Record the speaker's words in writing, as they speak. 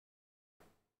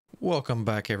Welcome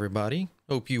back, everybody.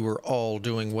 Hope you are all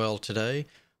doing well today.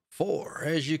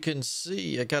 As you can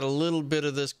see, I got a little bit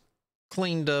of this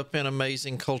cleaned up in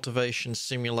Amazing Cultivation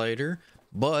Simulator,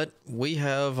 but we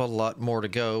have a lot more to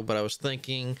go. But I was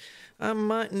thinking I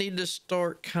might need to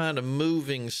start kind of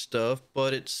moving stuff,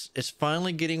 but it's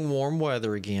finally getting warm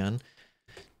weather again.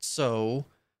 So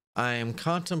I am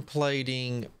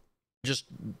contemplating just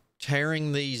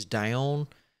tearing these down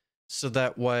so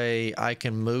that way I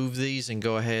can move these and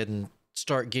go ahead and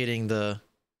start getting the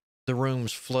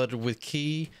rooms flooded with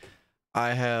key.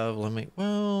 I have,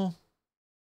 well,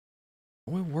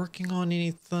 are we working on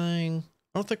anything?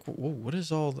 I don't think, whoa, what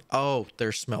is all, oh,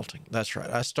 they're smelting. That's right.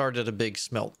 I started a big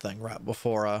smelt thing right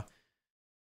before I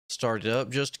started up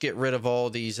just to get rid of all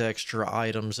these extra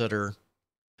items that are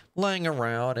laying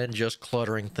around and just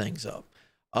cluttering things up.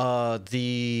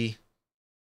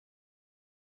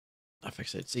 I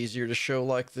fix it. It's easier to show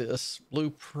like this.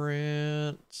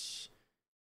 Blueprints.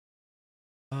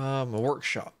 A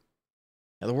workshop.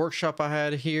 Now, the workshop I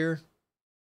had here,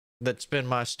 that's been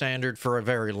my standard for a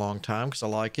very long time because I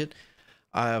like it.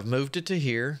 I've moved it to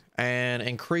here and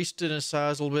increased it in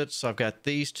size a little bit. So I've got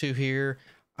these two here.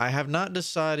 I have not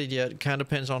decided yet. It kind of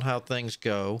depends on how things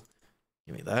go.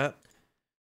 Give me that.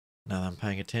 Now that I'm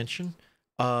paying attention.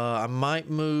 I might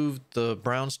move the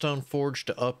brownstone forge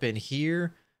to up in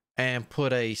here and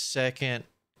put a second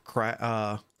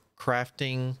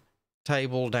crafting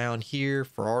table down here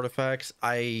for artifacts.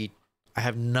 I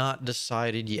have not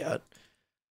decided yet.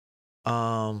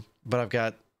 But I've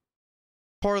got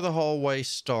part of the hallway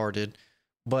started,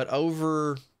 but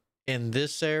over in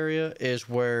this area is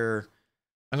where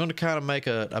I'm going to kind of make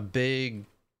a big,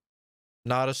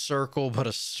 not a circle, but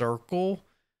a circle.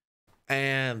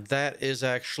 And that is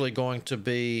actually going to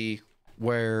be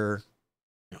where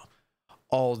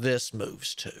all this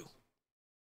moves to.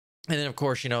 And then of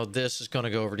course, this is going to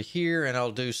go over to here and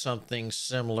I'll do something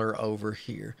similar over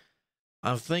here.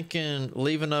 I'm thinking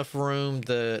leave enough room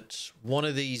that one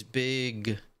of these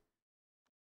big,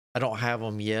 I don't have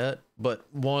them yet, but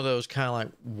one of those kind of like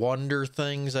wonder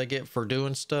things I get for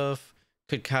doing stuff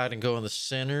could kind of go in the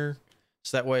center.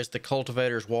 So that way as the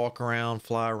cultivators walk around,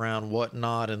 fly around,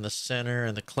 whatnot in the center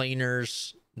and the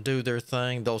cleaners do their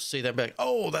thing, they'll see that back.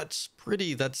 Oh, that's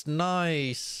pretty. That's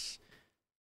nice.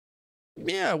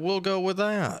 Yeah, we'll go with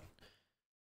that.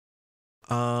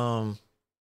 But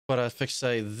I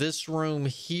say this room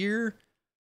here,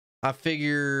 I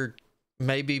figured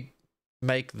maybe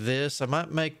make this. I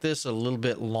might make this a little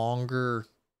bit longer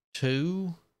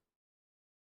too,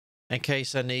 in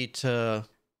case I need to,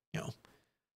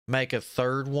 make a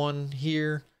third one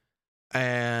here.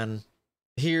 And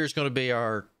here's going to be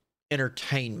our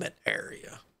entertainment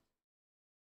area.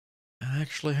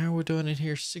 Actually, how are we doing in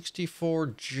here?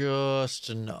 64, just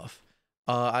enough.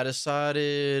 I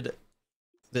decided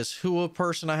this Hua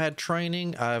person I had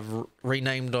training, I've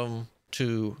renamed them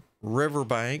to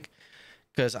Riverbank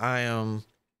because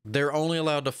they're only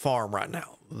allowed to farm right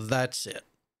now. That's it.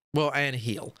 Well, and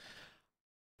heal.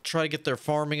 Try to get their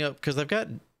farming up because they've got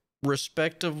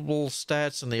respectable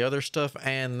stats and the other stuff,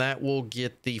 and that will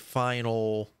get the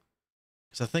final.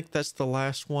 Because I think that's the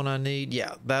last one I need.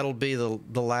 Yeah, that'll be the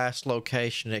last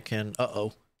location it can.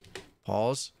 Uh-oh.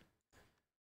 Pause.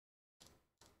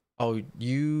 Oh,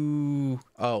 you.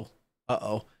 Oh.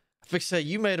 Uh-oh. I fixed to say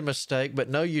you made a mistake, but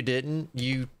no, you didn't.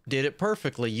 You did it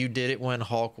perfectly. You did it when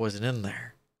Hawk wasn't in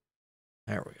there.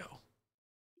 There we go.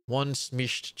 One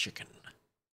smished chicken.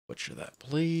 Butcher that,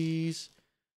 please.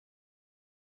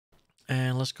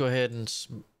 And let's go ahead and...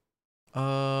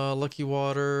 Lucky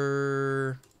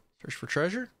water... Search for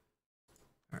treasure?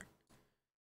 Alright.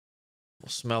 We'll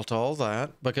smelt all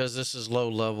that, because this is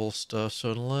low-level stuff,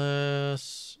 so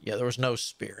unless... Yeah, there was no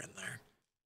spear in there.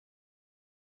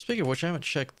 Speaking of which, I haven't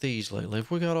checked these lately. Have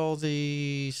we got all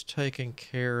these taken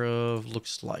care of?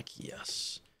 Looks like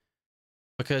yes.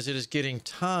 Because it is getting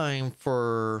time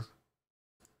for...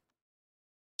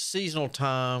 seasonal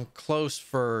time, close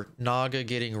for Naga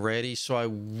getting ready, so I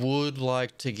would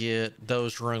like to get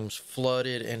those rooms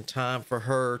flooded in time for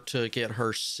her to get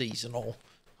her seasonal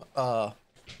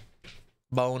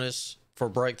bonus for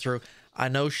breakthrough. I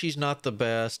know she's not the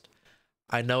best.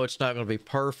 I know it's not going to be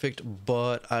perfect,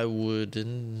 but I would.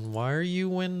 And why are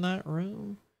you in that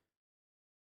room?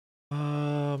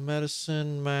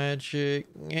 Medicine,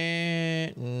 magic.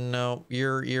 No,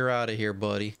 you're out of here,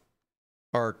 buddy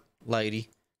or lady.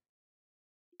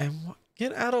 And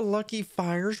get out of Lucky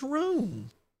Fire's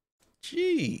room.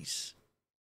 Jeez.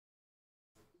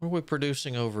 What are we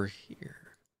producing over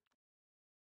here?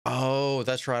 Oh,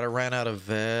 that's right. I ran out of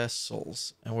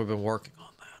vessels and we've been working on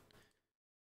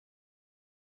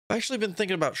I've actually been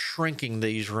thinking about shrinking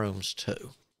these rooms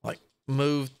too. Like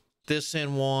move this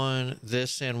in one,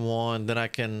 then I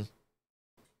can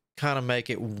kind of make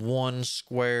it one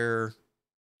square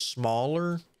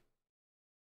smaller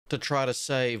to try to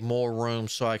save more room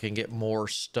so I can get more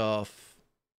stuff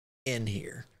in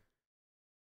here.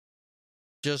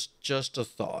 Just a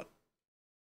thought.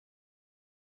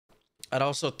 I'd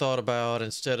also thought about,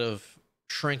 instead of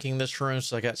shrinking this room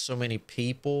so I got so many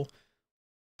people,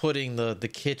 putting the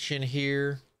kitchen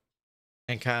here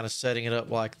and kind of setting it up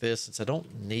like this, since I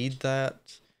don't need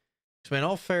that. So in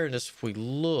all fairness, if we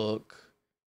look,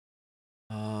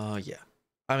 yeah,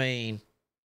 I mean,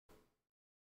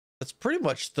 that's pretty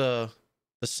much the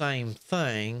same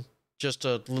thing, just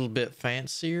a little bit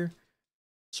fancier.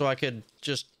 So I could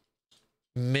just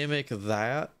mimic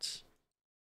that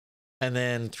and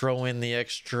then throw in the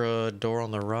extra door on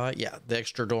the right. Yeah, the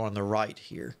extra door on the right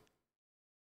here.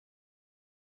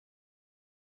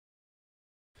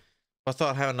 I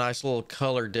thought having a nice little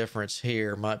color difference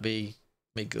here might be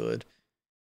good.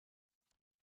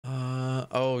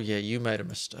 Oh yeah, you made a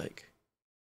mistake.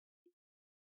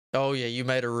 Oh yeah, you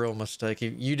made a real mistake.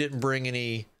 You didn't bring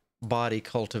any body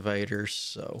cultivators,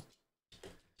 so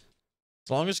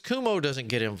as long as Kumo doesn't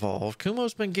get involved.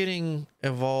 Kumo's been getting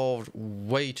involved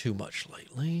way too much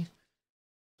lately.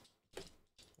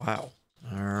 Wow.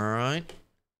 All right.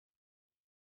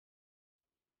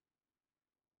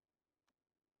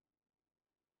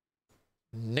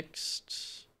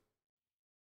 Next.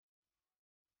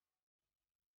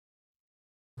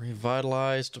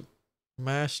 Revitalized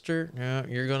master. No,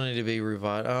 you're gonna need to be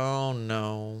revived. Oh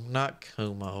no, not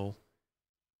Kumo.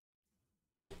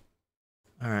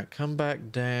 All right, come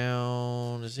back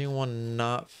down. Is anyone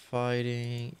not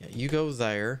fighting? Yeah, you go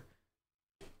there.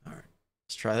 All right,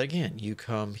 let's try that again. You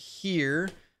come here,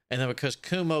 and then because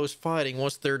Kumo's fighting,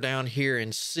 once they're down here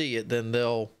and see it, then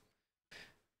they'll.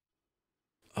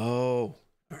 Oh,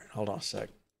 all right. Hold on a sec.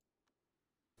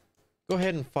 Go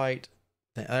ahead and fight.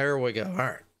 There we go. All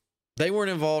right. They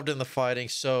weren't involved in the fighting,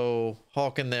 so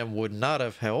Hawk and them would not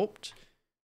have helped.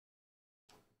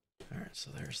 All right,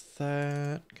 so there's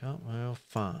that. Well,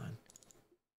 fine.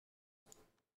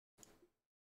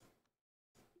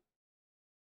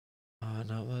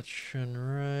 No, that's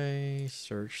Shinrei.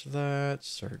 Search that.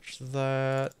 Search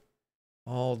that.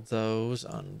 All those.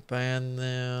 Unban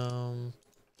them.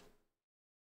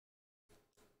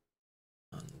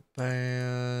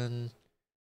 Unban.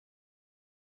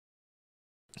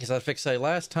 Because I fixate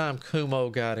last time Kumo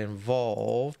got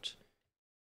involved.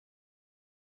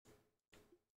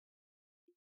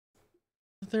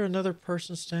 Is there another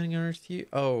person standing underneath you?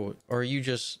 Oh, or are you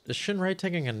just... Is Shinrei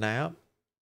taking a nap?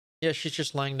 Yeah, she's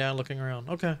just laying down looking around.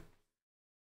 Okay.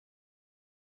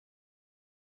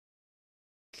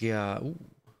 Yeah. Ooh.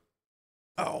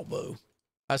 Oh, boo.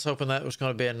 I was hoping that was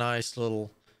going to be a nice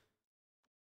little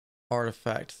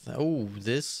artifact. Oh,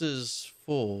 this is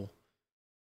full.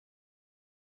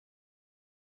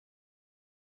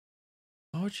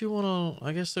 Why would you want to...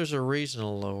 I guess there's a reason to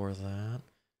lower that.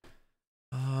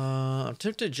 I'm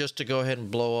tempted just to go ahead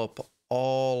and blow up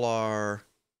all our...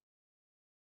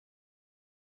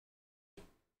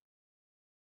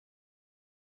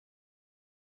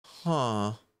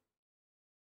 Huh.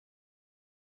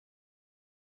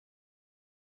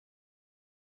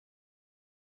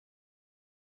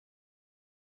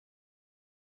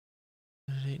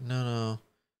 No,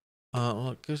 no.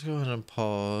 Look, let's go ahead and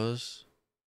pause.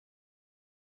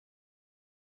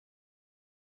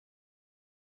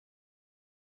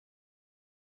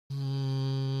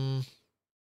 Hmm.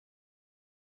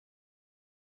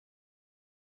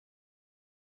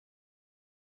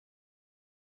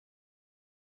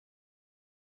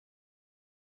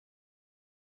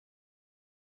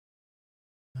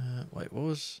 Wait, what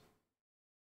was...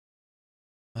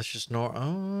 That's just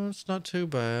Oh, it's not too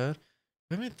bad.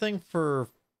 Anything for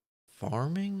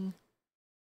farming?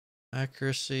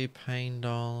 Accuracy, pain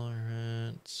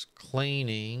tolerance,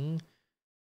 cleaning.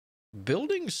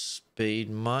 Building speed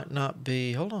might not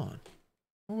be... Hold on.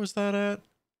 Where was that at?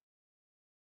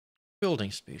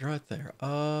 Building speed right there.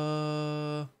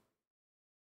 There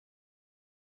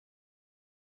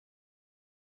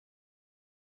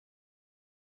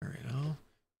we go.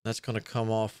 That's going to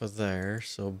come off of there.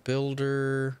 So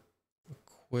builder,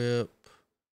 equip.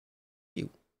 You.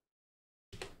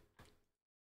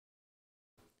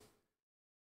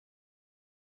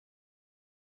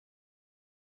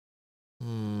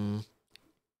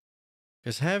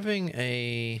 Because having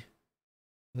a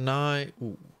knife...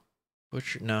 Ooh.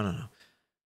 Butcher... No, no, no.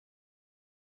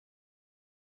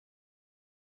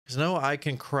 Because no, I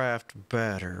can craft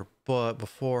better, but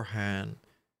beforehand...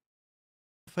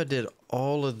 if I did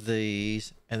all of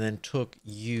these and then took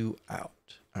you out?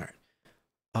 All right.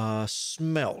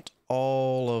 Smelt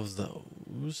all of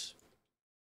those.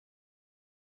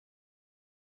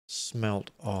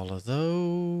 Smelt all of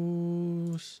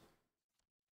those.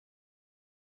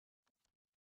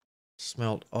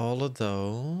 Smelt all of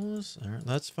those. All right,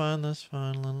 that's fine. That's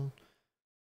fine. Little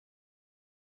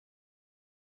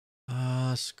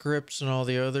scripts and all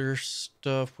the other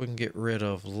stuff we can get rid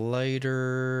of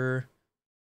later.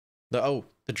 The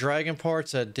dragon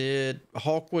parts I did.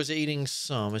 Hawk was eating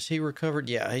some. Is he recovered?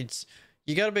 Yeah, it's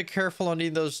you got to be careful on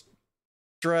eating those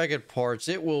dragon parts.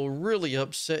 It will really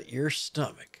upset your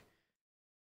stomach.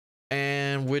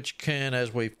 And which can,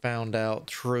 as we found out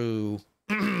through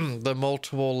the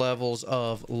multiple levels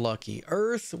of Lucky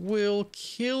Earth, will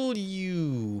kill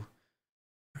you.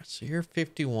 All right, so you're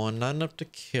 51, not enough to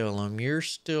kill him. You're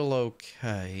still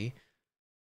okay.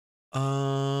 You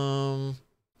know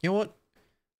what?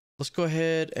 Let's go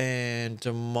ahead and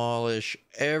demolish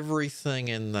everything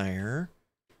in there.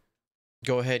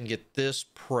 Go ahead and get this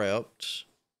prepped.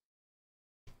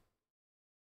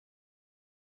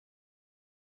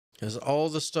 Because all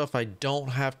the stuff I don't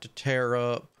have to tear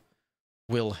up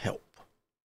will help.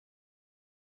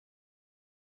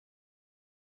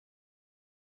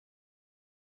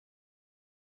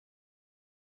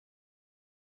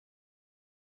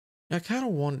 I kind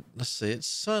of want, let's see, it's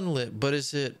sunlit, but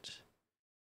is it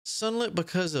sunlit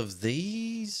because of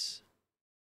these?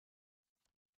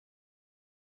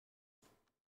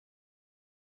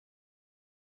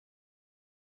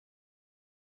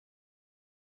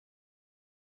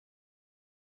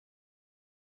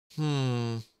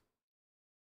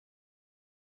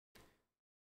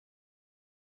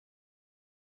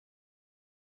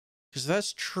 Because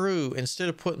that's true. Instead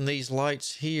of putting these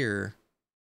lights here,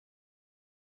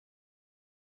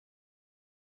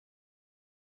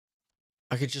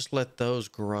 I could just let those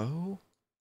grow.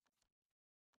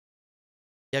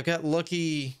 Yeah, I've got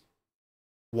Lucky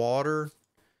water.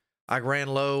 I ran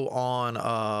low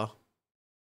on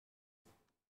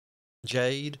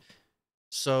Jade.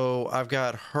 So I've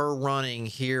got her running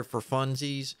here for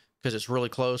funsies because it's really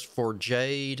close for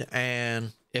Jade.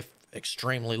 And if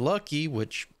extremely lucky,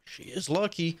 which she is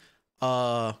lucky,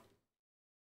 the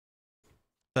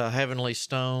Heavenly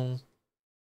Stone.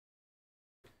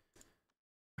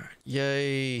 All right,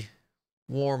 yay,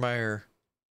 warm air.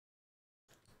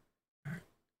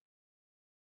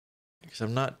 Because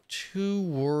I'm not too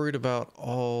worried about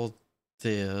all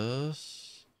this.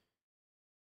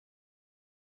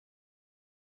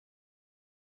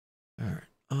 All right.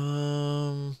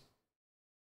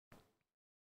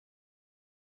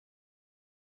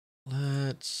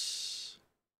 Let's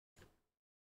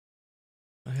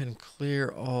go ahead and clear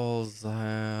all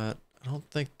that. I don't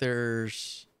think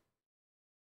there's.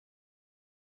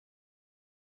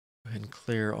 Go ahead and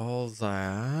clear all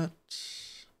that.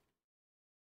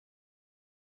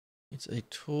 It's a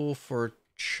tool for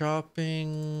chopping.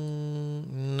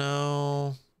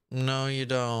 No, no, you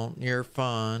don't. You're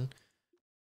fine.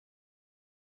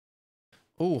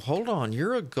 Oh, hold on.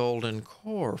 You're a golden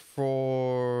core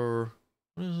for.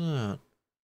 What is that?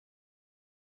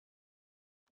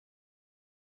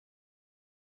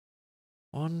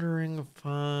 Wandering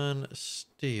fine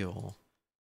steel.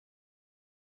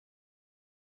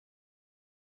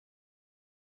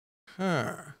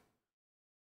 Huh.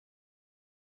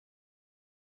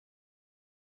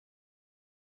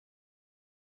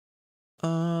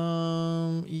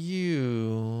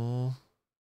 You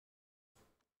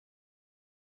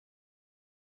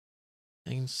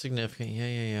insignificant.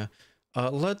 Yeah.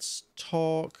 Let's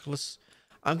talk.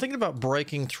 I'm thinking about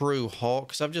breaking through Hawk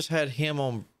because I've just had him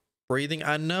on breathing.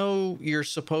 I know you're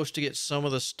supposed to get some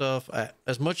of the stuff,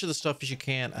 as much of the stuff as you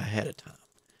can ahead of time.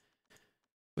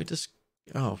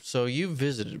 Oh, so you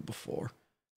visited before.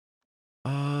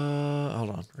 Hold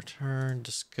on. Return,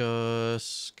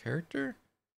 discuss character.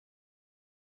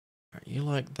 All right, you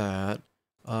like that.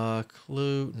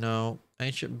 Clue, no.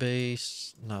 Ancient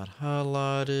beasts, not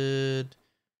highlighted.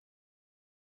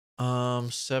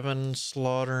 7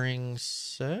 slaughtering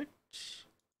sect.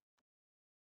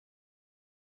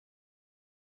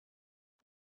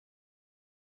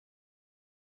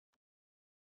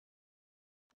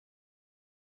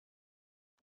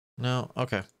 No,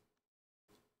 okay.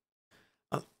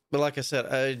 But like I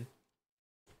said,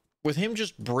 with him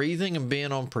just breathing and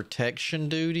being on protection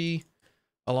duty,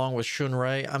 along with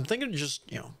Shunrei, I'm thinking just,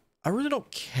 I really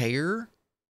don't care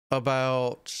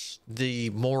about the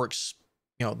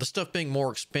the stuff being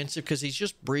more expensive because he's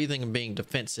just breathing and being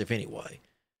defensive anyway.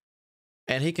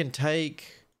 And he can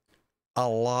take a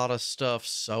lot of stuff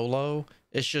solo.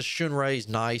 It's just Shunrei's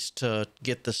nice to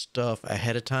get the stuff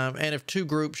ahead of time. And if two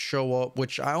groups show up,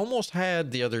 which I almost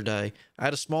had the other day, I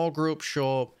had a small group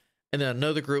show up and then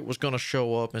another group was going to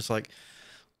show up. And it's like,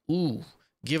 ooh,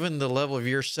 given the level of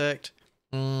your sect,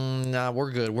 nah,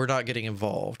 we're good. We're not getting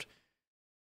involved.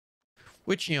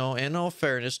 Which, you know, in all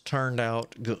fairness, turned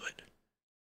out good.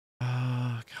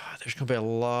 God, there's going to be a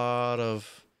lot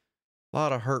of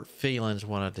hurt feelings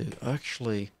when I do.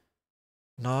 Actually,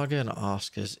 Naga and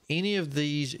Asuka's. Any of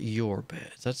these your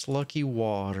beds? That's Lucky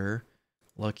Water,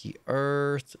 Lucky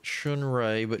Earth,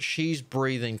 Shunrei, but she's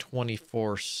breathing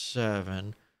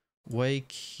 24/7.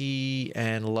 Wakey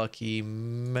and Lucky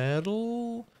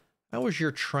Metal. How is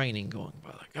your training going,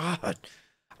 by the God?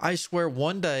 I swear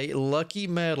one day Lucky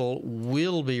Metal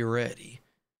will be ready.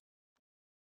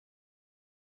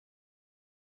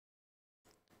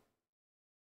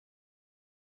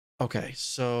 Okay,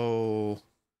 so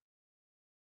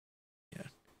yeah.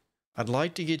 I'd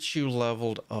like to get you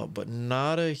leveled up, but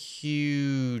not a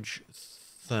huge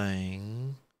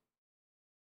thing.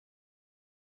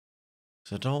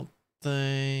 So I don't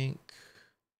think...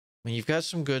 I mean, you've got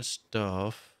some good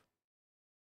stuff.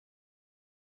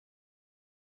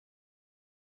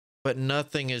 But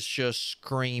nothing is just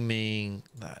screaming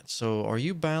that. So are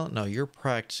you balanced? No, you're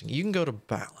practicing. You can go to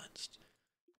balanced.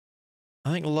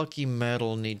 I think Lucky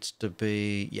Metal needs to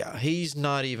be... Yeah, he's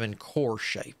not even core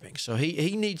shaping. So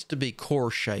he needs to be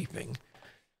core shaping.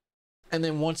 And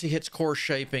then once he hits core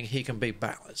shaping, he can be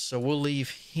balanced. So we'll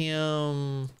leave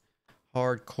him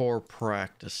hardcore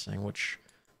practicing, which...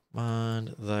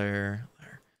 Mind there.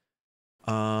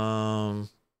 So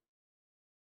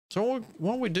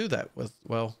why don't we do that with...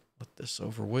 Well, let this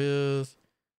over with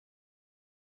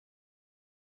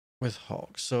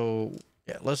Hawk. So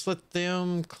yeah, let's let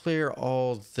them clear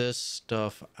all this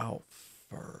stuff out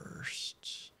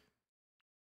first.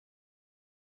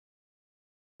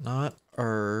 Not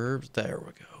herbs. There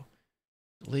we go.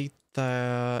 Delete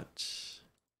that.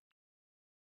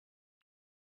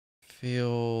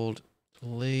 Field,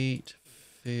 delete,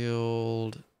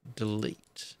 field,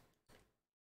 delete.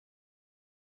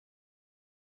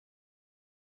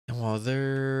 And while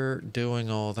they're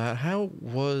doing all that, how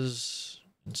was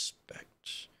inspect?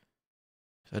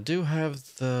 I do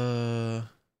have the...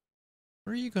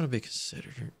 What are you going to be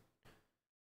considered?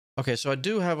 Okay, so I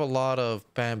do have a lot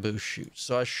of bamboo shoots,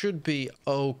 so I should be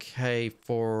okay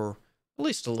for at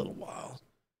least a little while.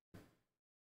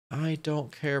 I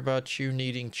don't care about you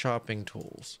needing chopping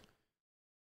tools.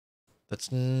 That's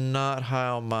not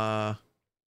how my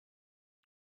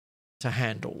to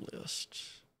handle list.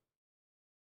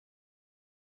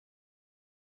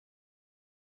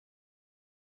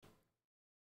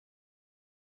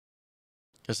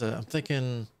 Because I'm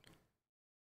thinking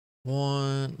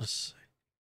one, let's see.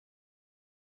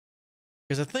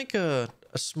 Because I think a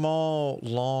small,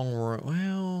 long room,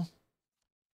 well...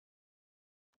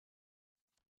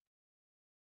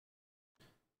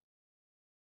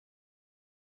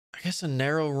 I guess a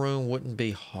narrow room wouldn't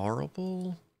be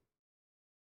horrible.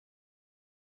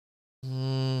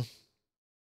 Alright,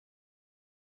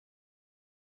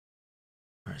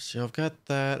 so I've got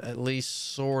that at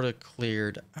least sort of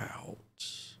cleared out.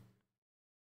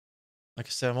 Like I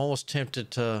said, I'm almost tempted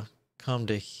to come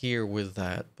to here with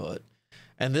that, but...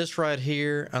 And this right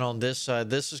here, and on this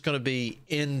side, this is going to be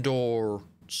indoor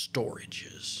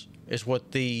storages, is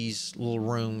what these little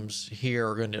rooms here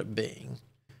are going to be being.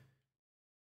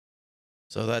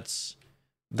 So that's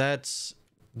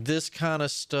this kind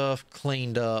of stuff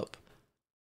cleaned up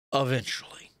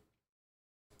eventually.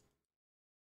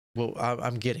 Well,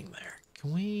 I'm getting there.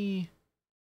 Can we...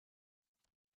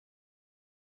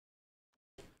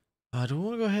 do we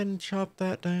want to go ahead and chop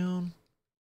that down?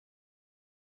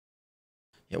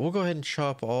 Yeah, we'll go ahead and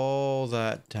chop all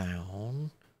that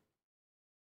down.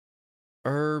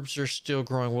 Herbs are still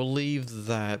growing. We'll leave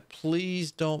that.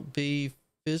 Please don't be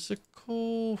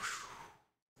physical.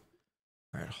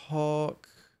 Alright, Hawk.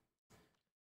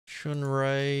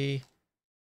 Shunrei.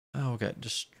 Oh, we got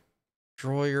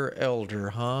Destroyer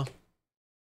Elder, huh?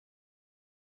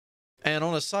 And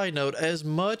on a side note, as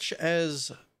much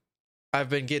as I've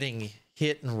been getting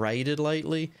hit and raided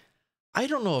lately, I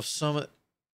don't know if some...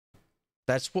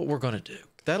 That's what we're going to do.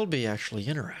 That'll be actually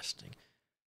interesting.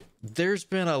 There's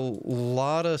been a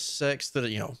lot of sects that,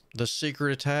 you know, the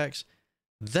secret attacks,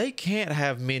 they can't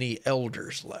have many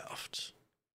elders left.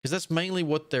 Because that's mainly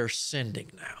what they're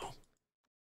sending now.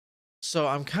 So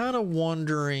I'm kind of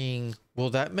wondering,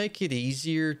 will that make it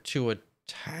easier to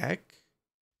attack?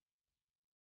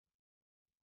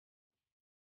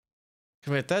 I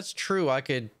mean, if that's true, I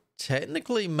could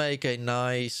technically make a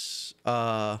nice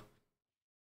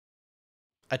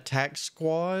attack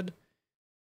squad.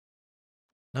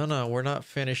 No, we're not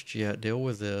finished yet. Deal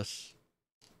with this.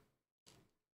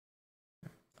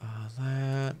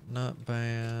 That, not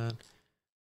bad.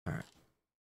 All right.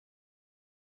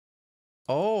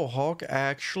 Oh, Hawk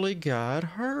actually got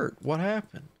hurt. What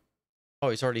happened? Oh,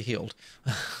 he's already healed.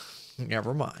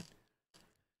 Never mind.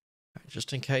 Right,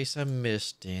 just in case I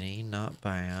missed any, not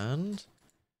bad.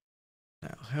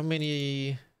 Now, how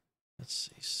many... Let's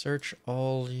see. Search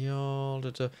all y'all.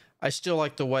 I still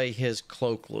like the way his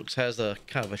cloak looks. Has a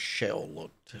kind of a shell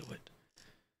look to it.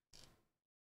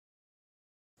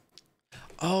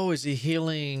 Oh, is he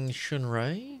healing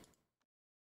Shunrei?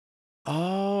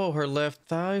 Oh, her left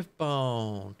thigh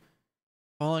bone.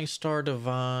 Falling Star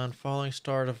Divine, Falling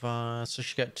Star Divine. So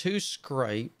she got 2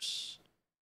 scrapes.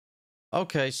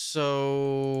 Okay,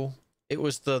 so it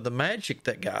was the magic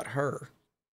that got her.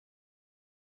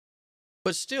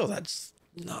 But still, that's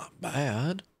not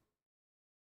bad.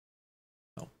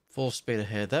 Oh, full speed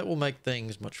ahead. That will make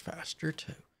things much faster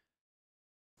too.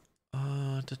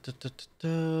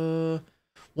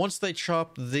 Once they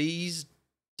chop these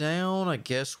down, I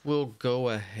guess we'll go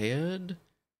ahead.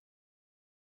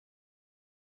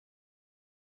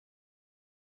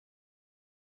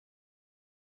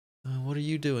 What are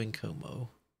you doing, Kumo?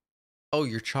 Oh,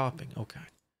 you're chopping. Okay.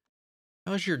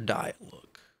 How's your diet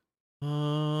look?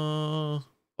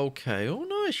 Okay. Oh,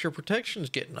 nice. Your protection's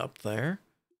getting up there.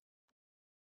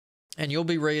 And you'll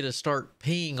be ready to start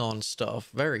peeing on stuff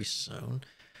very soon.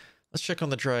 Let's check on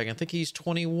the dragon. I think he's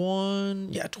 21.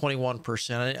 Yeah,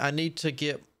 21%. I need to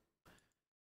get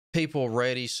people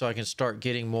ready so I can start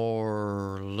getting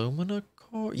more Lumina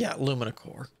Core. Yeah, Lumina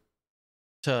Core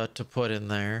to put in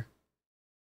there.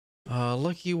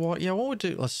 Lucky what? Yeah, what would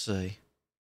do? Let's see.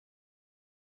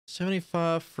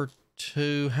 75 for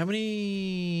 2. How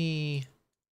many?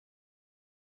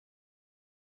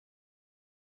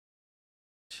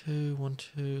 2, 1,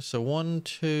 2. So 1,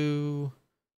 2,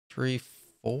 3,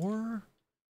 4.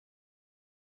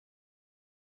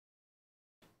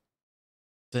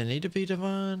 They need to be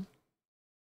divine.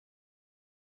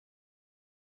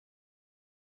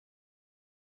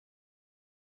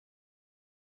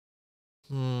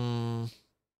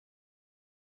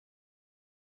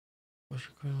 What's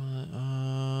equivalent?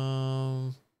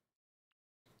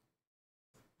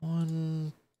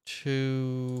 1,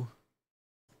 2,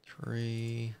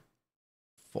 3,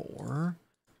 4.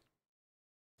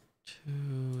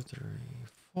 2, 3,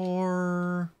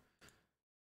 4.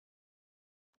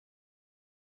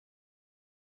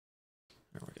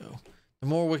 There we go. The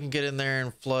more we can get in there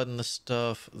and flooding the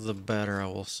stuff, the better, I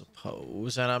will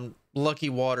suppose. And I'm Lucky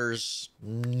Water's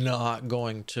not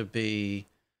going to be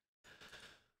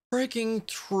breaking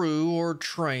through or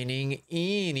training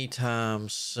anytime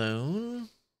soon.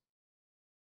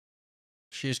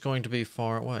 She's going to be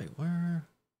far away. Where?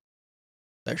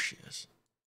 There she is.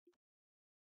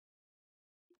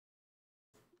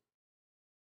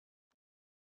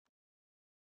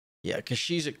 Yeah, because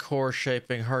she's at core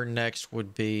shaping. Her next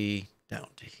would be down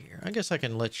to here. I guess I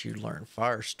can let you learn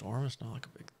Firestorm. It's not like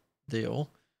a big deal.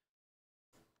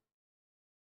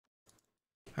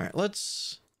 All right,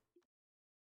 let's...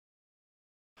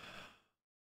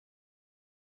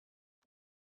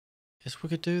 Guess we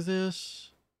could do this.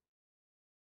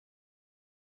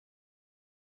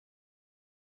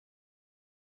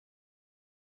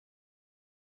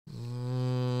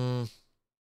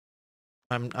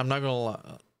 I'm not gonna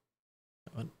lie.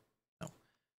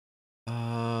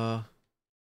 No.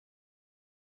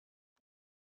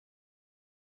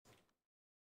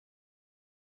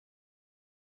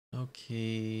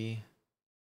 Okay.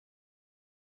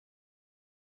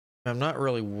 I'm not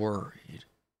really worried.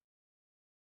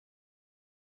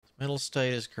 Mental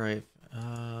state is great.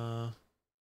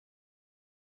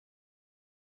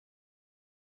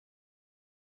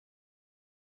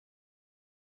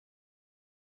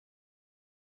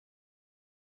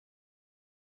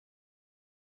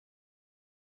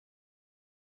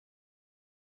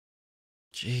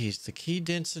 Geez, the key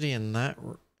density in that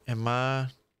in my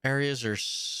areas are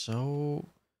so.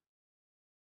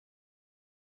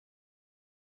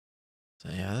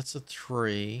 Yeah, that's a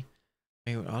 3.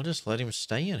 I mean, I'll just let him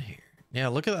stay in here. Yeah,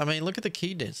 look at. I mean, look at the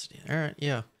key density. All right,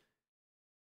 yeah.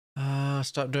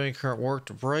 Stop doing current work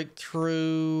to break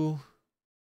through.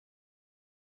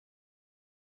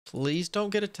 Please don't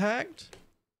get attacked.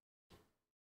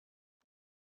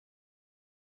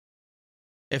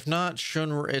 If not,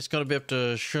 it's going to be up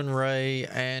to Shunrei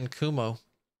and Kumo.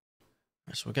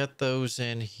 Right, so we got those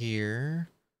in here.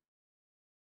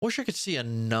 Wish I could see a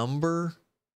number.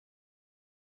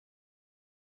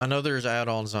 I know there's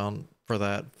add-ons on for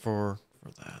that. For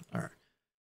that. All right.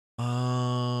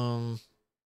 Um.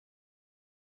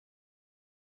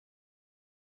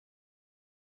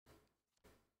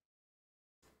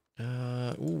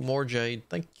 Ooh, more jade.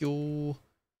 Thank you.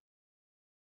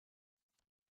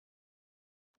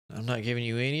 I'm not giving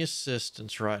you any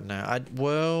assistance right now.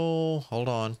 Well, hold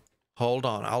on. Hold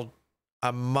on.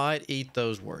 I might eat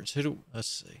those words. Let's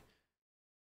see.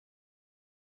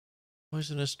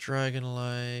 Poisonous Dragon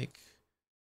Lake.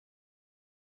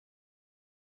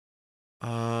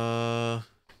 Uh,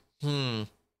 I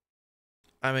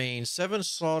mean, seven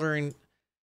slaughtering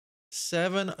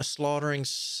sects.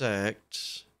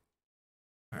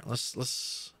 All right,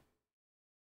 let's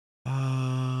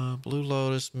Blue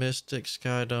Lotus, Mystic,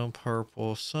 Sky Dome,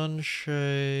 Purple,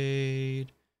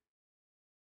 Sunshade.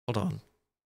 Hold on.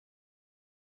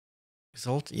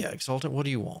 Exalted, yeah, Exalted, what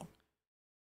do you want?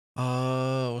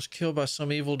 Was killed by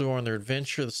some evil during their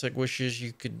adventure. The sect wishes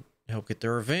you could help get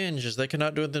their revenge, as they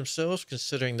cannot do it themselves,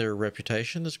 considering their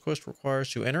reputation. This quest requires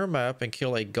to enter a map and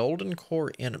kill a golden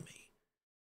core enemy.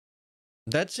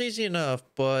 That's easy enough,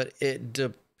 but it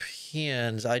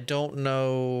depends. I don't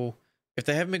know if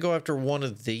they have me go after one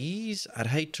of these. I'd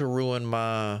hate to ruin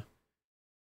my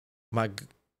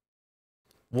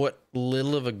what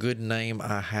little of a good name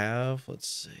I have. Let's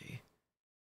see.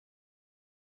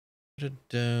 Put a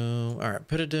doom. All right,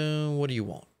 put a doom. What do you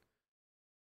want?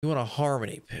 You want a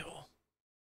harmony pill?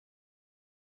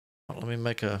 Let me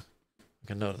make a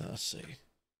note of that. Let's see.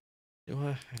 Do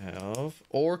I have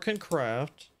or can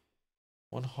craft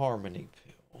one harmony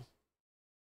pill?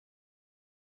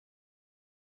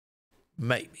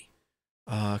 Maybe.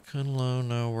 Kunlo,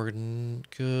 no, we're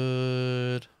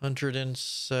good. 100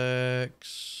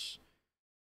 insects.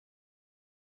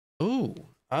 Ooh,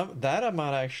 that I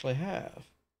might actually have.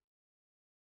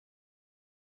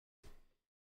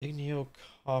 Ignio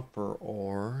copper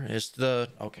ore. It's the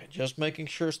okay. Just making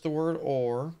sure it's the word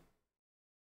ore.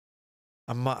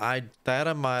 I might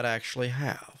actually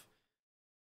have,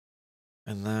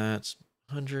 and that's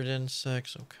 100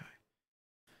 insects. Okay.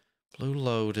 Blue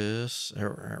Lotus.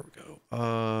 There we go.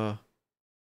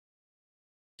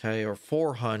 Okay, or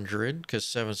 400 because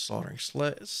 7 slaughtering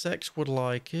sects would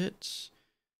like it.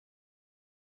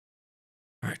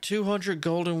 All right, 200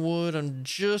 golden wood. I'm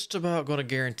just about going to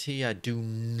guarantee I do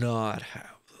not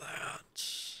have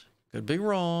that. Could be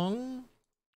wrong.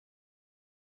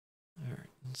 All right,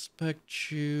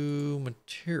 inspect you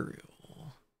material.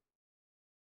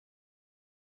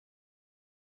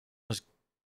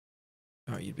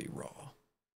 Oh, you'd be raw.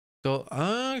 So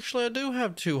actually, I do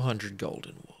have 200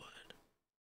 golden wood.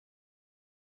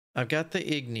 I've got the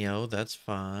Ignio. That's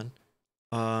fine.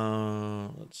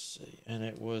 Let's see. And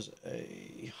it was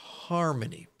a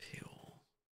harmony pill.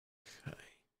 Okay.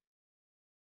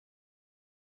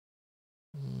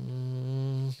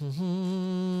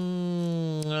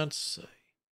 Let's see.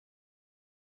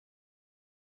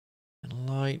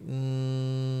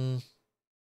 Enlighten.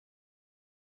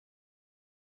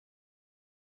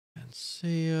 And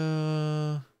see.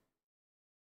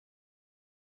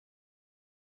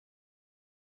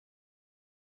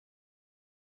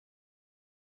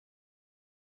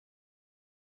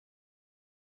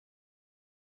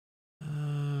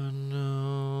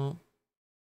 No.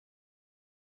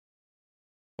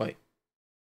 Wait.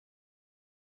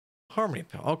 Harmony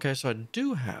pill. Okay, so I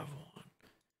do have one.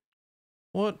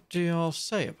 What do y'all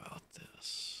say about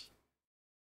this?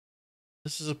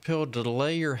 This is a pill to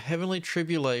delay your heavenly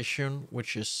tribulation,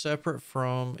 which is separate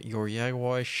from your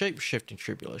Yagwai shape-shifting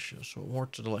tribulation. So more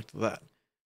to the left of that.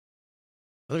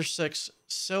 Other sects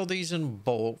sell these in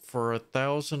bulk for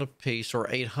 1,000 apiece or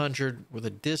 800 with a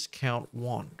discount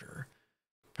wander.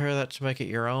 Prepare that to make it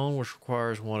your own, which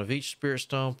requires one of each spirit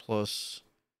stone plus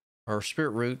or spirit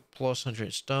root plus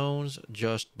 100 stones.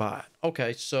 Just buy it.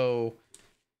 Okay, so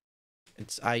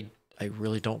it's I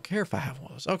really don't care if I have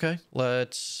one of those. Okay,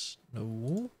 let's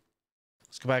go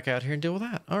back out here and deal with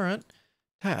that. All right.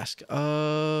 Task.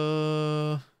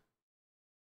 Yeah,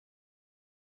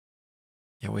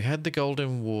 we had the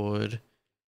golden wood.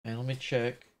 And let me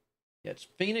check. Yeah, it's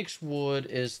Phoenix wood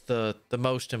is the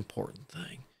most important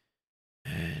thing.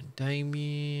 And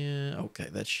Damien. Okay,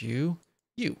 that's you.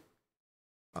 You.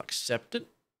 Accept it.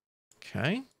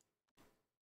 Okay.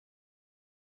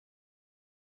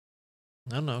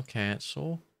 No,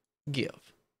 cancel.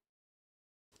 Give.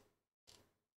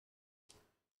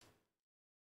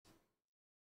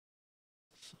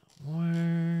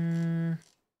 Somewhere.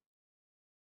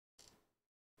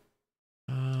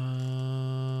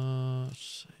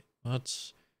 Let's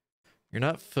see. You're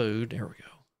not food. There we go.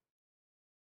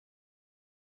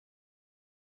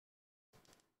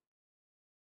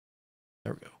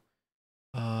 There we go.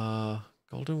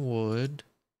 Golden wood.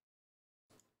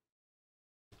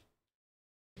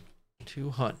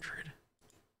 200.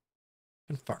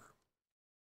 Confirm.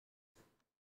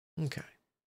 Okay.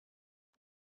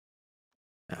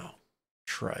 Now,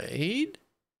 trade.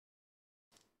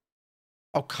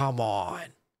 Oh, come on.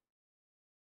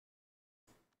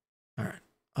 All right.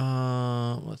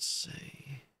 Let's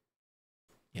see.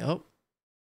 Yep.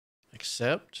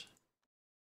 Accept.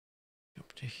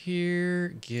 Up to here.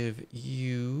 Give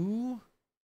you.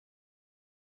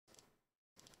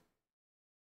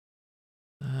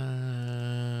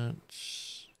 Here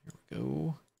we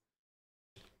go.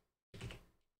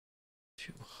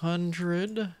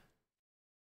 200.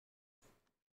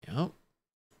 Yep.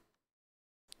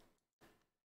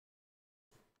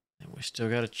 And we still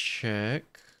got to check.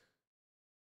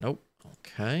 Nope.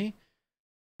 Okay.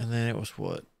 And then it was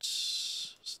what?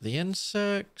 So the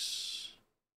insects.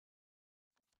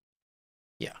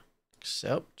 Yeah.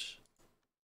 Accept.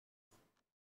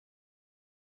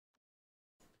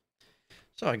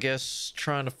 So I guess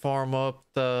trying to farm up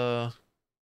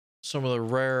some of the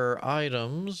rare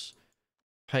items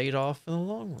paid off in the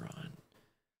long run.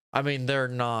 I mean, they're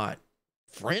not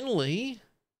friendly,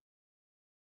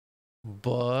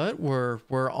 but we're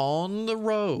on the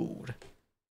road.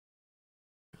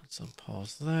 Let's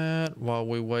unpause that while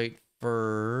we wait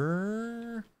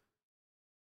for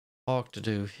Hawk to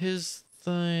do his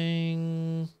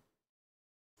thing.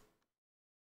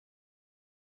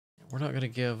 We're not gonna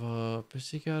give up. Has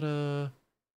he got a...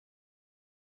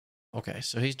 Okay,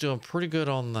 so he's doing pretty good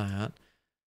on that.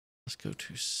 Let's go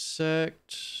to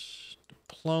Sect.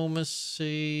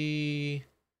 Diplomacy.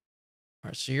 All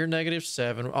right, so you're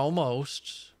 -7,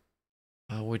 almost.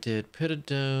 We did Pit of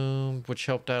Doom, which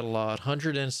helped out a lot.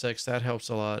 100 insects, that helps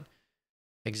a lot.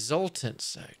 Exultant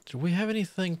Sect. Do we have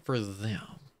anything for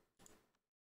them?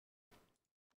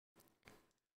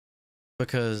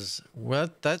 Because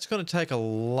that's going to take a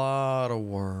lot of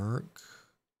work.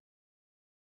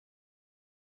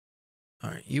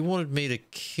 All right, you wanted me to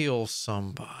kill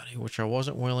somebody, which I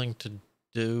wasn't willing to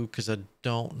do because I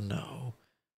don't know.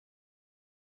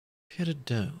 Pit of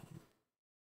Doom.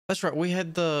 That's right, we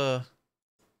had the...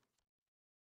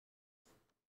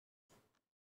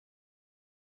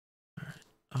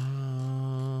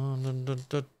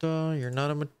 You're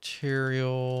not a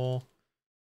material.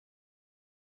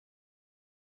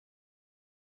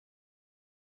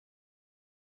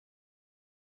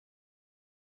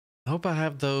 I hope I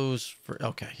have those for...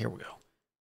 Okay, here we go.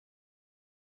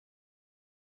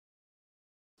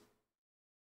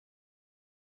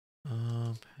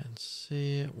 And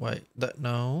see it. Wait,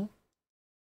 no.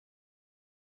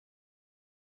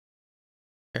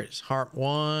 There it is. Heart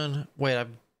 1. Wait, I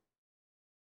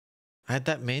had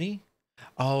that many?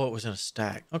 Oh, it was in a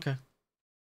stack. Okay.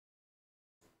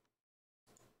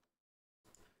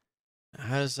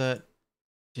 How does that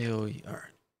deal? All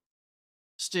right.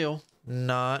 Still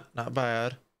not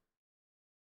bad.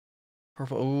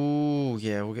 Purple. Ooh,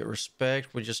 yeah, we'll get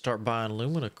respect. We just start buying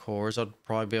Lumina cores. I'd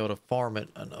probably be able to farm it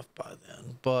enough by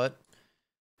then. But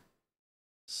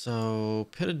so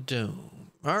Pit of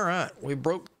Doom. All right, we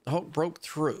broke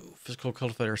through. Physical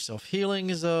cultivator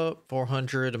self-healing is up.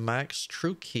 400 max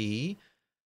true key.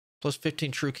 Plus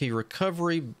 15 true key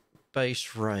recovery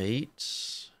base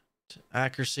rates.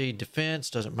 Accuracy, defense,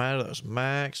 doesn't matter. That was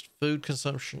maxed. Food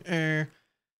consumption, air.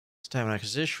 Stamina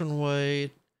acquisition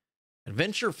weight.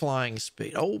 Adventure flying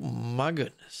speed. Oh my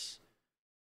goodness.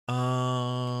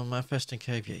 Manifesting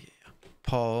cave. Yeah.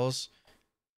 Pause.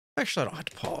 Actually, I don't have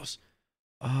to pause.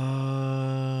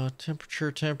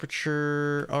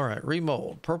 Temperature. All right,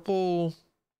 remold. Purple.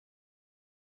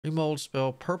 Remold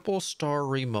spell. Purple star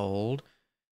remold.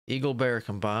 Eagle bear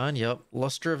combine. Yep.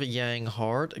 Luster of a yang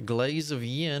heart. Glaze of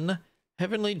yin.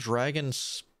 Heavenly dragon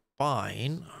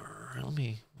spine. All right, let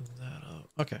me move that up.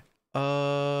 Okay.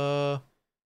 All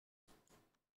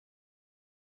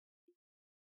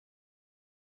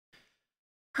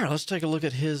right, let's take a look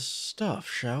at his stuff,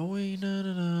 shall we?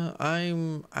 No.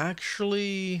 I'm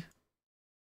actually...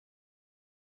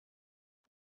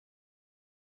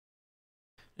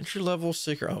 Entry level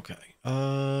seeker. Okay.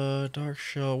 Dark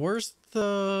shell. Where's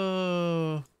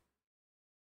the...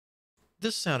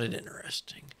 This sounded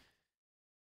interesting.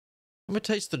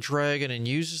 Imitates the dragon and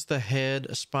uses the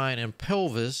head, spine, and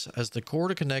pelvis as the core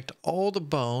to connect all the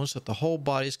bones so that the whole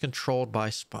body is controlled by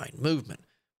spine movement.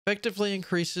 Effectively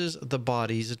increases the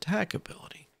body's attack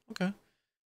ability. Okay.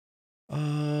 Heaven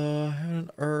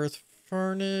and Earth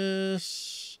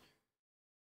Furnace.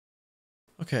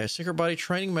 Okay, a secret body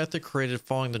training method created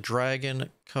following the dragon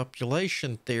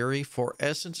copulation theory for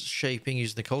essence shaping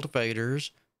using the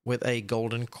cultivators with a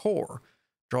golden core.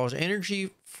 Draws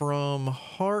energy from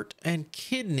heart and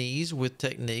kidneys with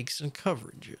techniques and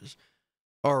coverages.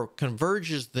 or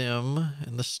converges them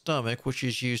in the stomach, which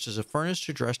is used as a furnace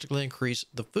to drastically increase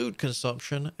the food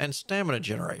consumption and stamina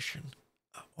generation.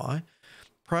 Why?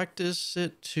 Practice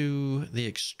it to the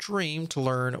extreme to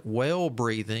learn whale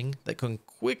breathing that can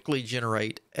quickly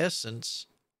generate essence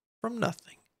from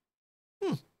nothing.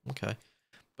 Okay.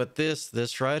 But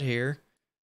this right here.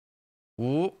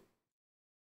 Whoop.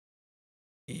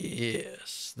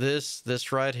 Yes.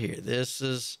 This right here. This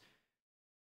is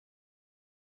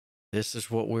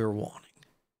what we were wanting.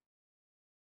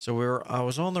 So I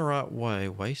was on the right way.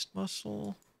 Waist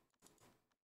muscle.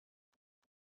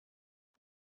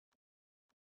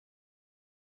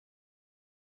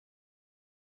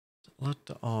 Let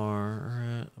the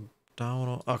R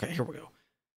abdominal. Okay, here we go.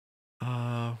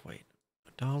 Wait.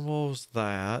 Abdominals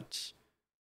that.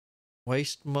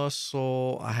 Waist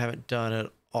muscle. I haven't done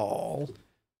it all.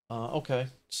 Okay.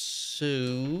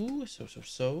 So.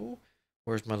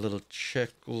 Where's my little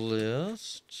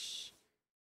checklist?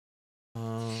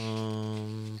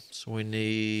 So we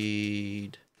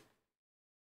need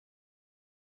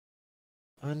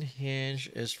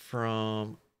unhinge is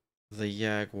from the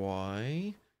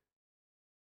Yagwai.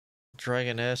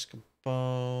 Dragonesque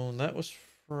bone. That was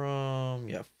from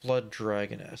Flood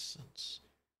Dragon Essence.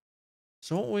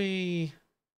 So won't we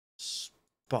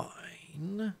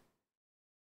spine?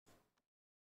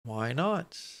 Why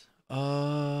not?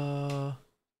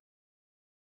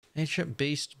 Ancient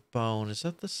Beast Bone. Is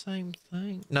that the same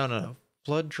thing? No.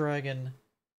 Flood Dragon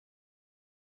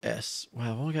S.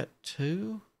 Wow, I've only got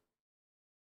 2?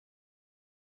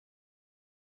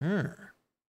 Alright,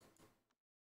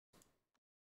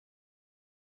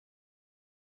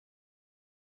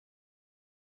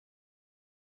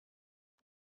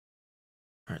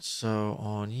 so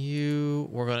on you,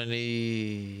 we're going to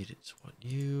need, it's what,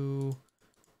 you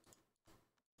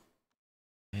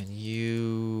and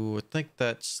you. I think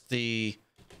that's the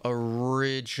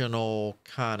original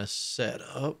kind of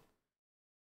setup.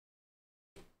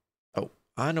 Oh,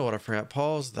 I know what I forgot.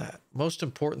 Pause that. Most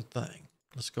important thing.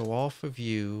 Let's go off of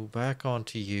you, back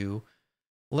onto you.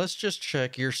 Let's just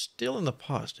check. You're still in the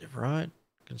positive, right?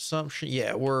 Consumption.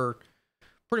 Yeah, we're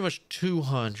pretty much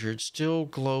 200. Still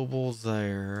global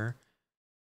there.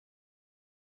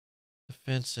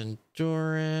 Defense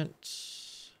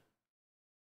endurance.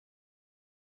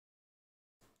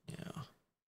 Yeah.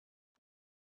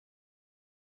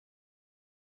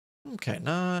 Okay,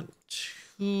 not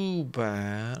too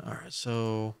bad. All right,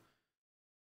 so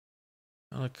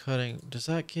cutting. Does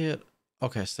that get...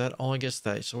 Okay, so that only gets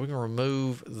that. So we can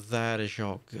remove that as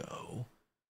y'all go.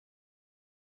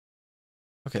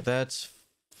 Okay, that's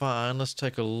fine. Let's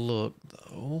take a look,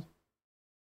 though.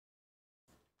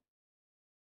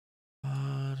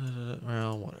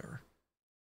 Well, whatever.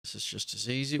 This is just as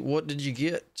easy. What did you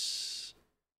get?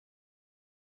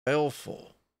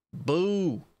 Baleful.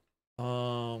 Boo.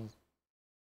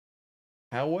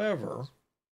 However,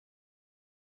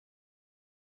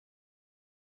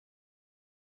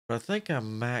 but I think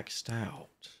I'm maxed out.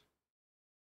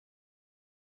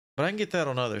 But I can get that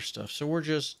on other stuff. So we're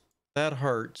just, that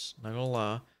hurts. Not gonna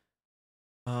lie.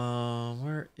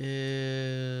 Where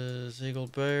is Eagle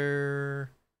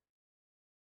Bear?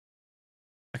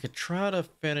 I could try to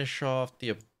finish off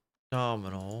the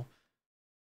abdominal.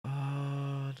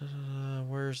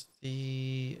 Where's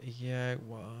the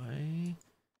Yagwai?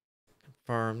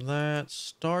 Confirm that.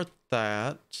 Start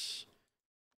that.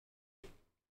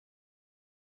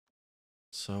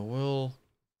 So we'll...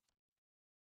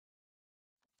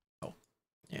 Oh,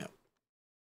 yeah.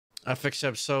 I fixed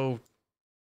up so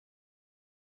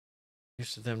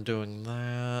used to them doing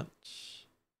that.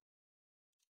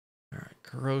 Alright,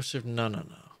 corrosive. No.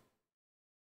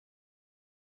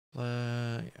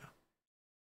 Yeah.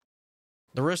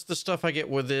 The rest of the stuff I get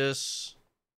with this,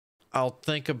 I'll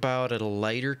think about at a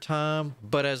later time.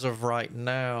 But as of right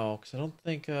now, because I don't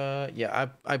think, yeah,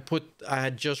 I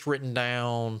had just written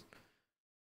down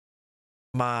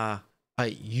my,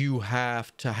 you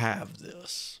have to have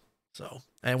this. So,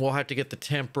 and we'll have to get the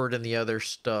tempered and the other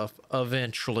stuff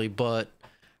eventually. But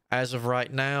as of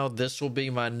right now, this will be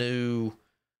my new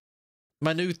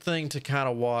thing to kind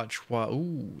of watch. While,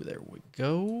 ooh, there we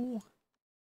go.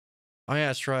 Oh yeah,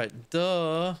 that's right.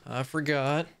 Duh, I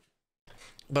forgot.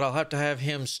 But I'll have to have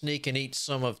him sneak and eat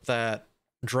some of that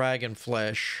dragon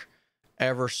flesh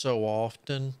ever so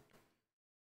often.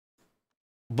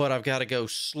 But I've got to go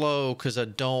slow because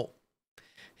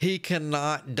he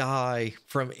cannot die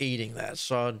from eating that.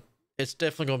 So it's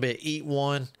definitely going to be eat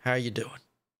one. How you doing?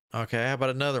 Okay, how about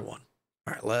another one?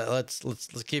 All right, let's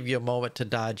give you a moment to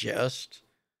digest.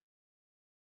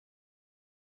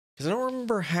 Because I don't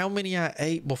remember how many I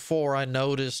ate before I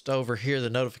noticed over here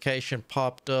the notification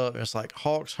popped up. And it's like,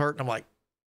 Hawk's hurt. And I'm like,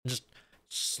 just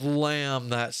slam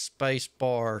that space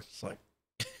bar. It's like,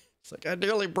 I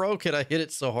nearly broke it. I hit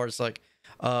it so hard. It's like,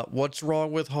 what's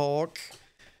wrong with Hawk?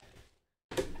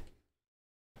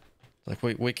 Like,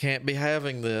 we can't be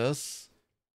having this.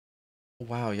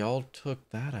 Wow, y'all took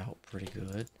that out pretty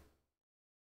good.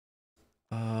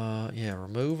 Yeah,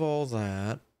 remove all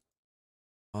that.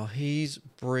 While he's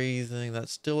breathing,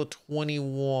 that's still a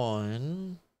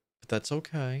 21, but that's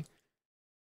okay.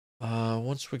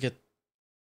 Once we get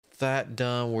that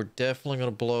done, we're definitely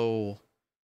gonna blow.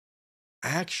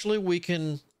 Actually, we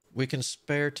can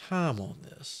spare time on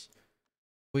this.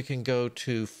 We can go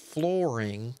to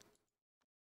flooring,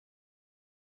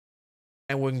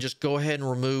 and we can just go ahead and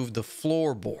remove the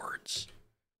floorboards.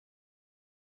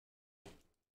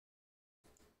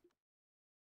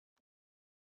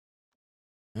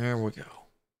 There we go.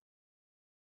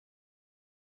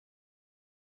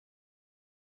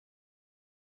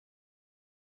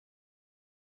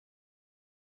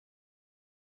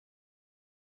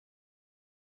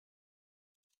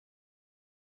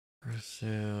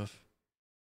 Aggressive.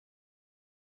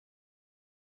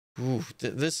 Ooh,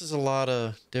 this is a lot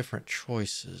of different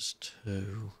choices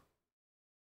too.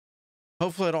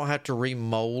 Hopefully I don't have to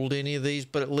remold any of these,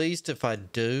 but at least if I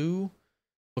do,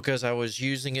 because I was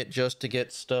using it just to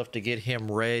get stuff to get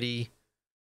him ready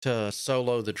to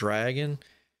solo the dragon,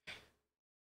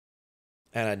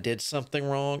 and I did something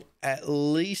wrong, at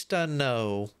least I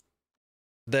know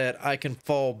that I can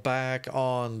fall back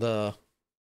on the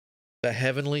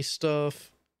heavenly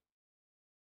stuff.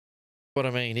 But I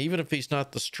mean, even if he's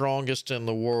not the strongest in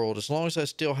the world, as long as I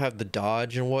still have the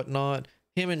dodge and whatnot,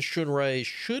 him and Shunrei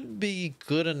should be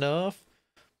good enough.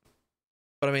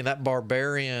 But I mean, that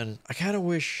barbarian, I kind of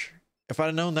wish, if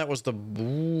I'd known that was the...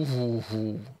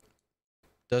 Ooh,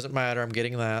 doesn't matter, I'm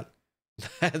getting that.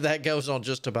 That goes on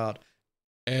just about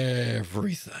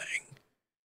everything.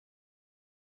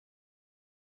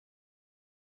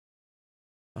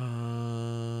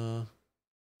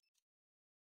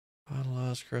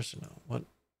 Finalized Crescent. No, what?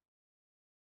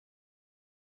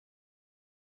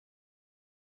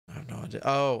 I have no idea.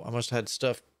 Oh, I must have had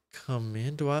stuff come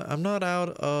in. Do I? I'm not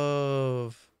out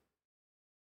of...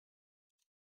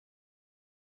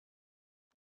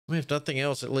 I mean, if nothing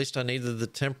else, at least I needed the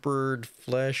tempered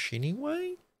flesh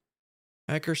anyway.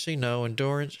 Accuracy, no.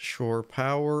 Endurance, sure.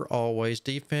 Power, always.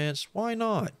 Defense, why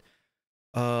not?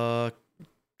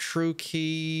 True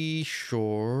key,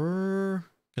 sure.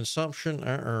 Consumption,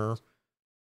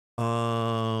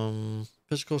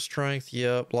 physical strength,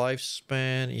 yep.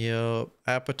 Lifespan, yep.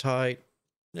 Appetite,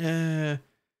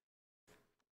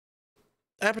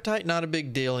 appetite, not a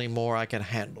big deal anymore. I can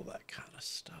handle that kind of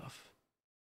stuff.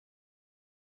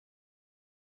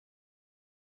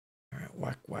 All right,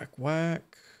 whack, whack,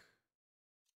 whack.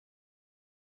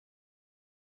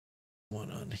 One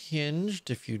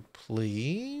unhinged, if you'd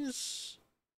please.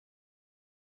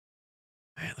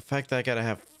 Man, the fact that I gotta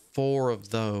have 4 of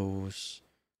those.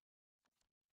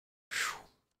 Whew.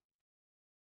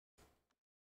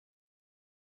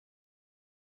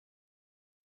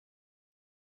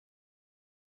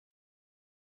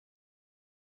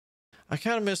 I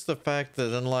kind of miss the fact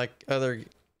that unlike other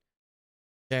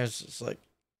games, it's like,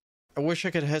 I wish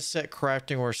I could have set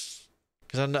crafting where,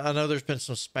 because I know there's been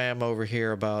some spam over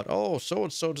here about, oh,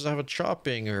 so-and-so does have a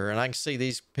chopping, and I can see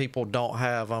these people don't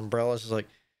have umbrellas. It's like,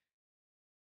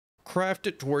 craft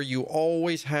it to where you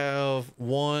always have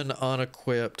one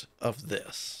unequipped of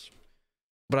this.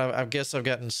 But I guess I've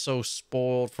gotten so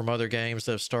spoiled from other games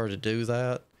that have started to do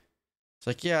that. It's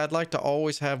like, yeah, I'd like to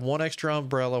always have one extra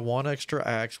umbrella, one extra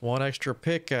axe, one extra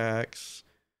pickaxe.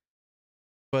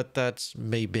 But that's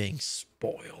me being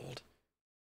spoiled.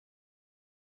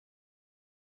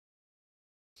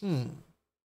 You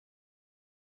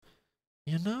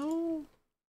know?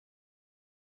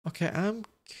 Okay, I'm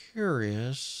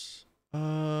curious.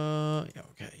 Yeah,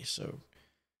 okay, so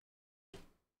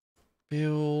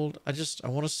build. I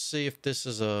want to see if this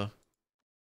is a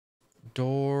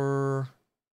door.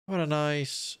 What a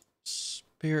nice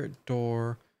spirit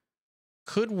door.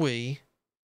 Could we?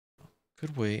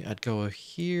 I'd go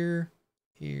here,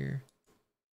 here.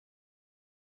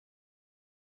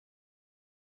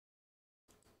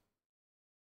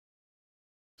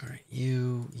 All right,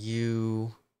 you.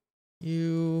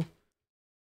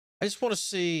 I just want to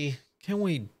see, can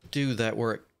we do that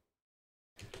where it,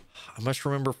 I must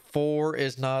remember 4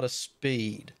 is not a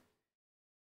speed.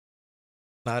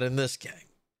 Not in this game.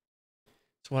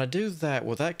 So when I do that,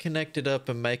 will that connect it up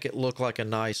and make it look like a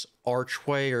nice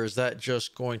archway, or is that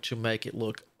just going to make it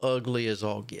look ugly as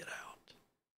all get out?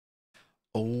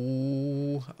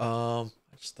 Oh, I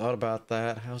just thought about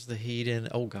that. How's the heat in?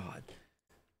 Oh God.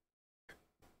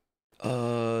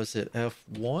 Is it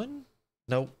F1?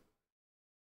 Nope.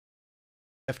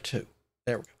 F2.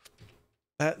 There we go.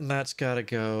 That and that's gotta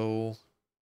go.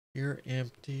 You're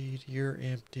emptied, you're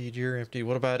emptied, you're emptied.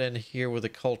 What about in here with the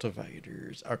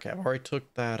cultivators? Okay, I've already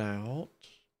took that out.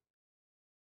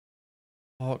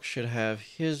 Hawk should have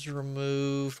his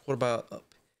removed. What about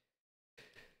up?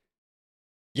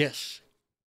 Yes.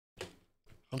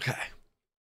 Okay.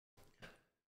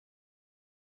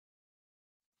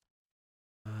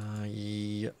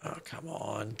 Yeah. Oh, come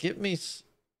on. Get me.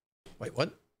 Wait,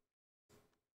 what?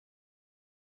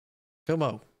 Come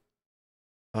on.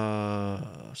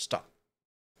 Stop.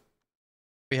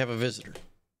 We have a visitor.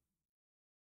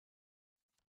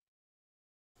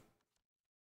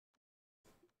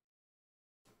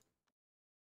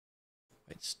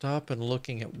 Wait, stop and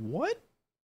looking at what?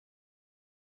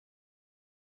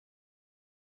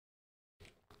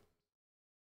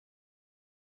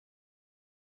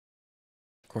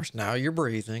 Of course, now you're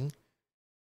breathing.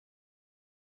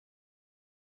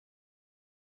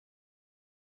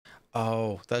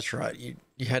 Oh, that's right.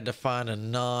 You had to find a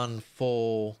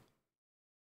non-full.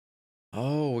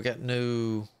 Oh, we got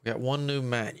one new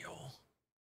manual.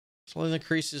 Slowly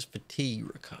increases fatigue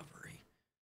recovery.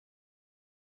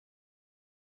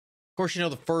 Of course, you know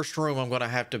the first room I'm going to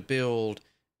have to build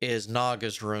is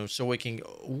Naga's room, so we can.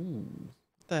 Ooh,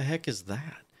 what the heck is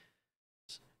that?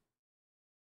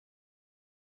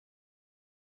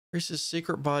 Increases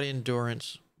secret body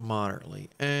endurance moderately.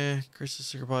 Increases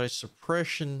secret body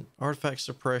suppression, artifact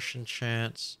suppression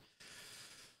chance.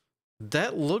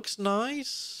 That looks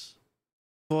nice,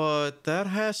 but that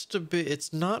has to be.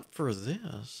 It's not for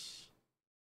this.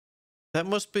 That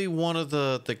must be one of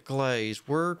the glaze.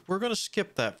 We're gonna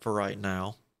skip that for right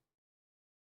now.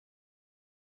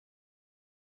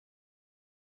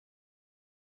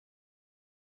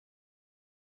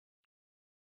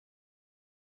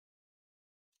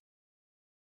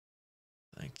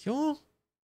 Thank you.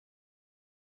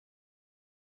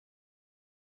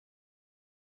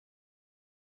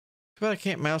 But I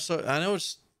can't mouse. So I know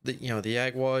it's the the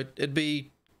Agwa.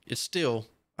 It's still.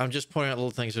 I'm just pointing out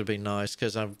little things that would be nice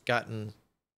because I've gotten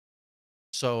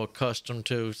so accustomed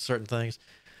to certain things.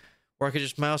 Or I could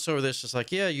just mouse over this. It's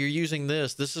like, yeah, you're using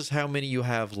this. This is how many you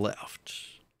have left.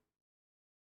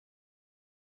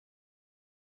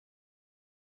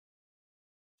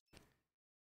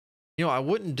 I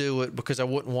wouldn't do it because I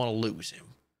wouldn't want to lose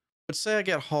him. But say I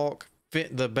get Hawk,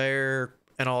 the bear,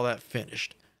 and all that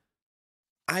finished.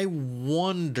 I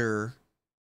wonder.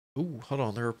 Ooh, hold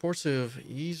on. There are reports of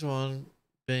Yizwan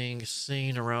being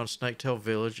seen around Snaketail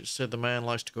Village. It said the man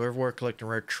likes to go everywhere collecting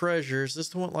rare treasures. This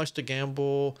the one that likes to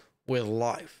gamble with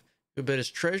life. Who bet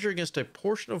his treasure against a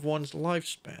portion of one's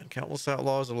lifespan. Countless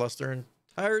outlaws have lost their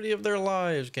entirety of their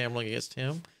lives gambling against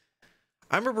him.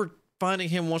 I remember finding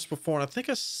him once before, and I think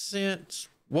I sent.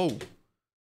 Whoa.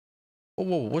 Whoa,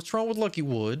 whoa. What's wrong with Lucky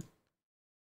Wood?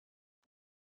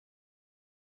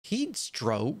 Heat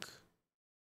stroke.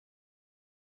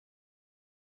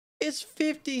 It's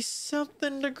 50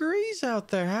 something degrees out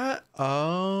there.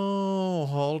 Oh,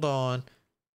 hold on.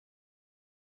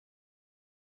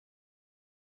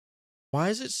 Why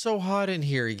is it so hot in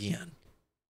here again?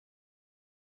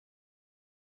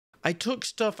 I took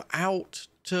stuff out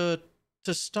to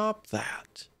stop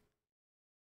that.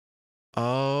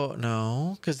 Oh,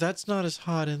 no, because that's not as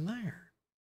hot in there.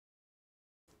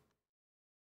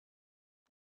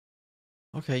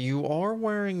 Okay, you are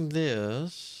wearing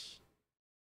this.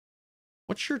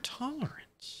 What's your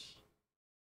tolerance?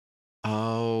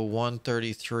 Oh,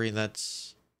 133.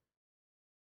 That's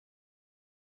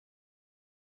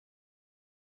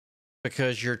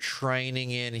because you're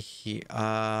training in here.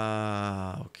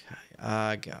 Ah, okay.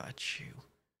 I got you.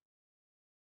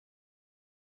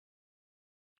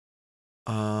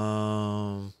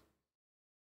 Um,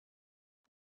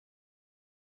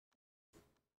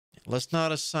 let's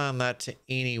not assign that to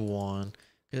anyone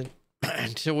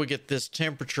until we get this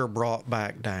temperature brought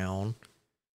back down.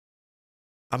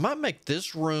 I might make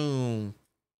this room,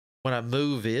 when I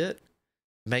move it,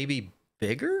 maybe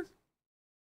bigger.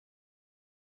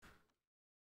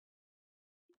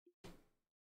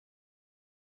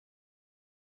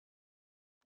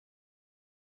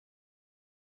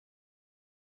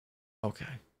 Okay.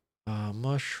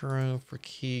 Mushroom for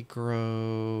key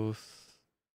growth.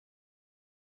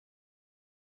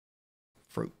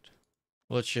 Fruit.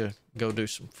 Let you go do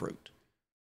some fruit.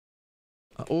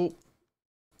 Oh.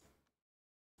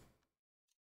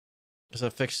 As I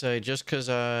fixate, just because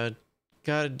I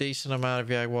got a decent amount of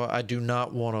Jaguar, I do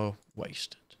not want to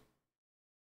waste it.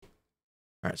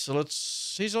 All right, so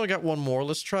he's only got one more.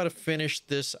 Let's try to finish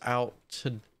this out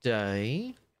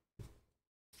today.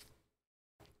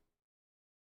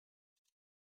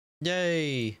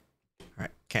 Yay. All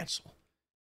right, cancel.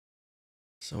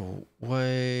 So,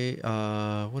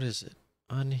 what is it?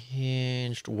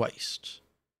 Unhinged waste.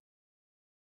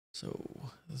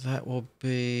 So, that will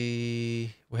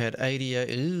be, we had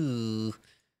 88. Ooh.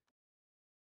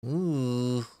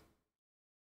 Ooh.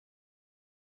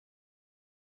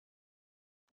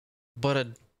 But I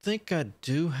think I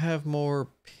do have more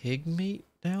pig meat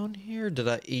down here. Did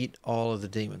I eat all of the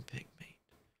demon pig meat?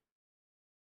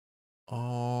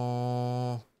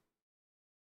 Oh,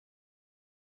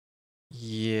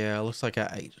 yeah, looks like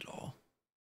I ate it all.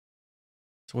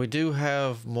 So we do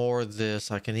have more of this.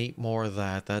 I can eat more of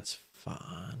that. That's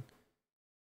fine.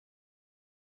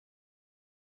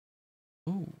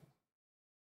 Ooh.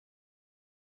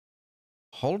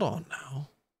 Hold on now.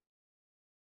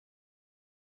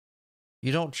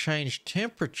 You don't change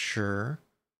temperature,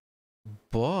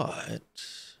 but...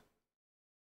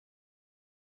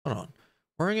 Hold on.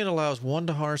 Wearing it allows one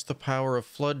to harness the power of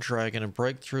Flood Dragon and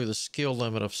break through the skill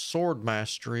limit of Sword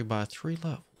Mastery by 3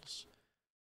 levels.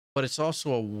 But it's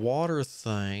also a water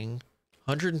thing.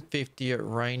 150 at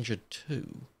range of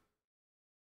 2.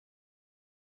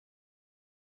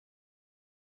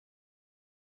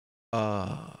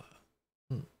 Uh...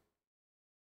 hmm.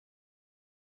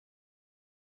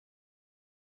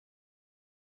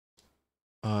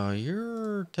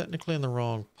 You're technically in the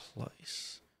wrong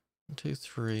place. 1, 2,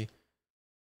 3.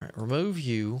 All right, remove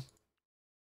you.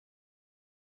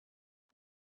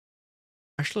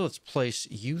 Actually, let's place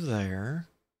you there.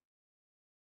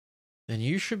 Then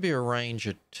you should be a range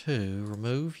of 2.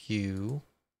 Remove you.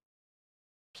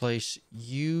 Place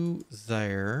you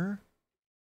there.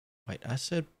 Wait, I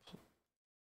said...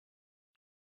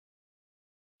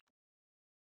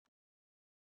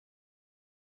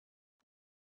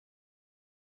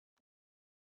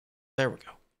 There we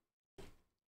go.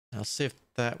 Now see if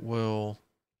that will...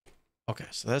 Okay,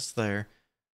 so that's there.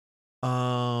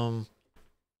 God,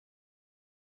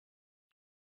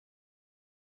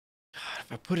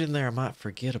 if I put it in there, I might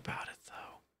forget about it,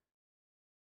 though.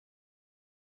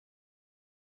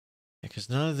 Because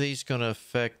none of these going to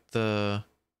affect the...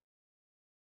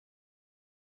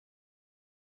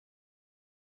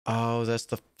 Oh, that's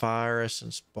the fire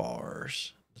essence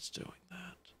bars that's doing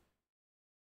that.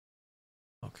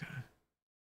 Okay.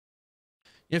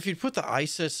 If you'd put the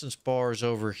ice essence bars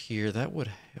over here, that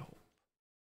would help.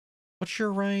 What's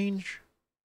your range?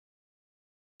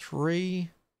 3?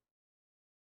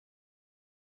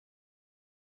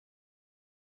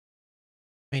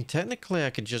 I mean, technically I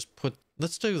could just put...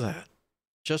 Let's do that.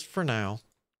 Just for now.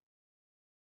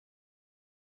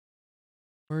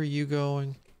 Where are you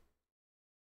going?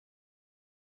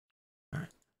 All right.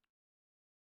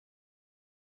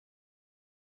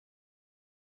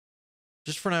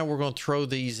 Just for now, we're going to throw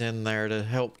these in there to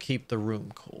help keep the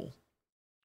room cool.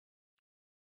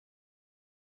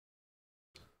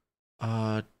 Wait,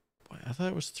 I thought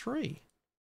it was 3.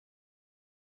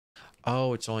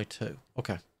 Oh, it's only 2.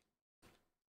 Okay. All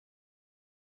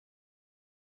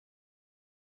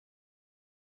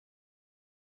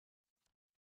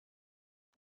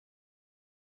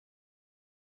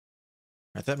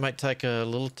right, that might take a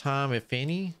little time, if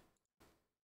any.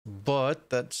 But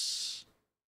that's...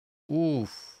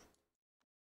 Oof.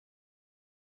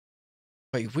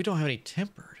 Wait, we don't have any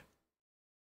tempered.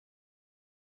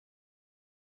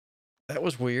 That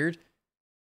was weird.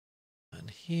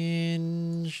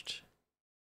 Unhinged.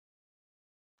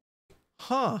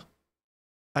 Huh.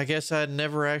 I guess I'd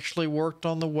never actually worked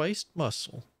on the waist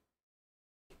muscle.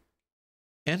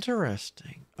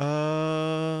 Interesting.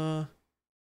 Okay,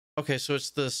 so it's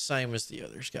the same as the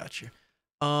others. Gotcha.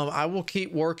 I will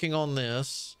keep working on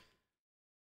this.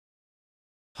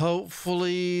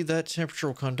 Hopefully that temperature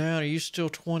will come down. Are you still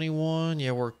 21?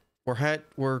 Yeah,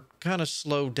 we're kind of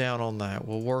slowed down on that.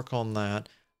 We'll work on that.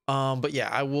 But yeah,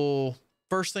 I will.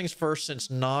 First things first, since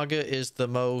Naga is the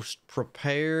most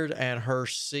prepared and her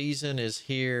season is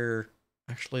here.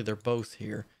 Actually, they're both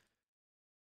here.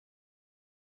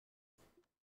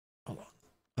 Hold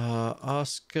on.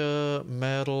 Asuka,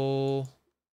 metal.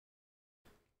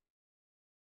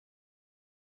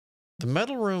 The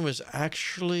metal room is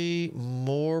actually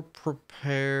more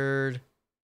prepared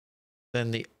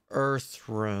than the earth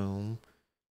room.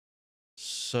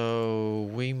 So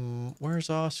where's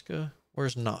Asuka?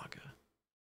 Where's Naga?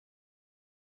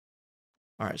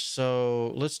 All right,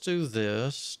 so let's do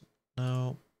this.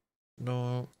 No,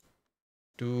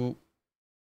 do.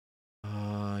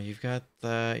 You've got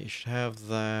that. You should have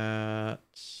that.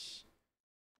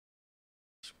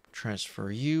 transfer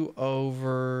you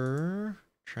over,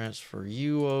 transfer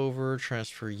you over,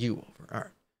 transfer you over. All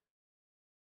right.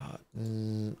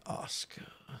 Oscar.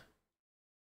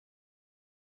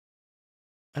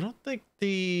 I don't think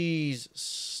these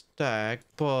stack,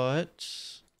 but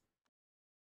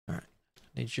all right.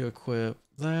 Need you to equip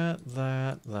that.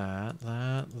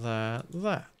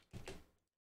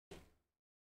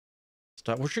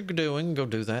 Stop what you're doing and go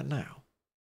do that now.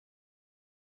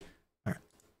 All right.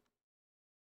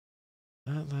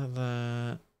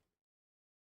 That.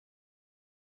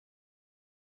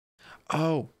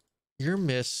 Oh, you're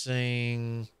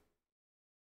missing.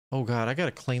 Oh God, I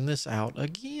gotta clean this out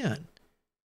again.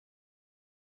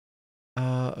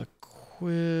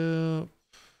 Equip.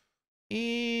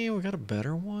 We got a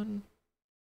better one.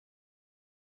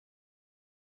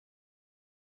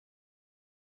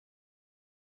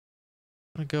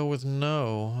 I'm gonna go with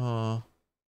no,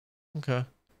 huh? Okay.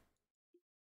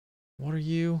 What are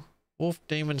you? Wolf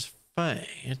Demon's Fang.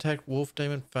 Attack Wolf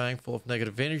Demon Fang full of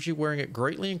negative energy. Wearing it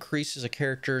greatly increases a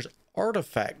character's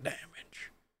artifact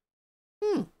damage.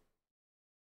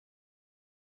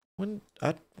 When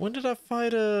did I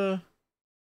fight a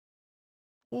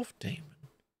Wolf Demon?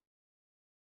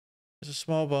 There's a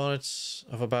small bonus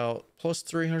of about plus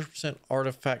 300%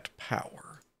 artifact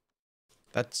power.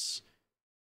 That's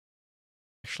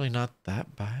actually not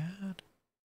that bad.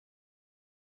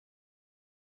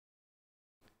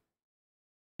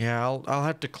 Yeah, I'll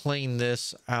have to clean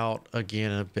this out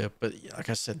again in a bit, but like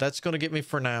I said, that's going to get me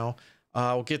for now.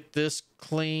 I'll get this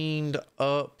cleaned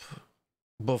up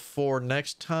before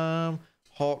next time.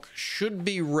 Hawk should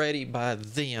be ready by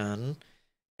then,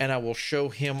 and I will show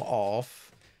him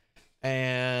off.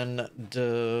 And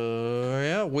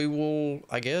yeah, we will,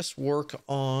 I guess, work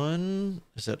on,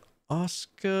 is it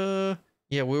Asuka?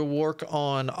 Yeah, we'll work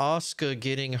on Asuka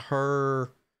getting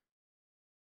her.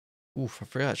 Oof, I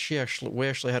forgot. We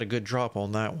actually had a good drop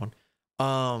on that one.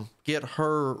 Get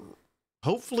her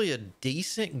hopefully a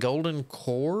decent golden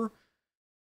core.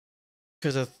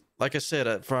 Because like I said,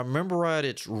 if I remember right,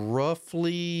 it's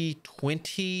roughly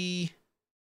 20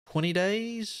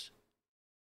 days.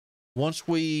 Once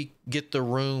we get the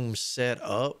room set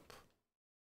up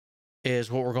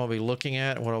is what we're going to be looking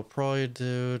at. And what I'll probably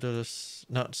do to this,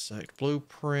 not Sect,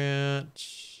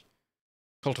 blueprint,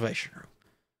 cultivation room.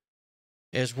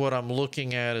 Is what I'm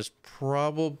looking at is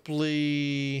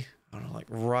probably, I don't know, like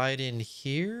right in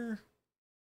here.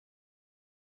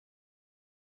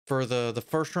 For the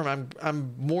first room,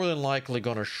 I'm more than likely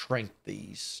going to shrink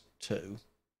these two.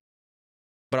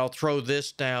 But I'll throw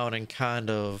this down and kind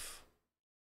of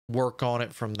work on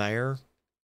it from there.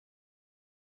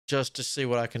 Just to see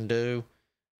what I can do.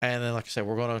 And then, like I said,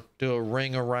 we're going to do a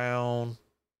ring around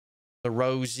the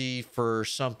Rosie for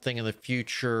something in the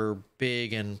future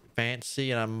big and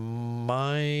fancy. And I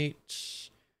might,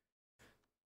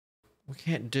 we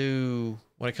can't do,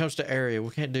 when it comes to area,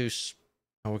 we can't do,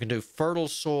 we can do fertile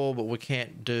soil, but we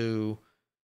can't do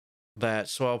that.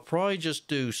 So I'll probably just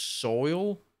do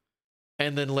soil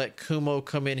and then let Kumo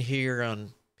come in here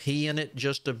and pee in it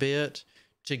just a bit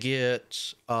to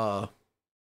get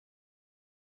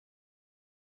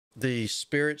the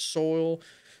spirit soil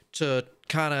to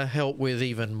kind of help with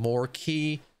even more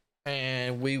key.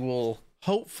 And we will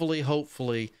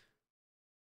hopefully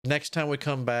next time we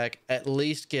come back at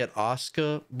least get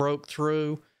Asuka broke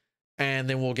through, and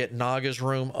then we'll get Naga's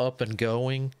room up and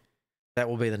going. That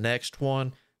will be the next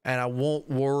one, and I won't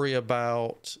worry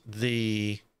about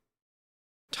the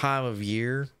time of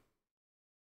year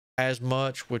as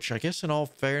much, which I guess in all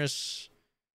fairness,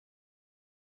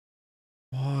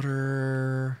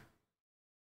 water,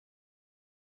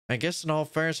 I guess in all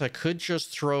fairness, I could just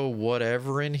throw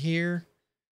whatever in here.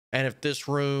 And if this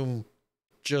room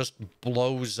just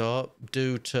blows up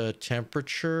due to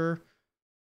temperature,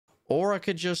 or I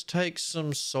could just take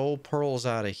some soul pearls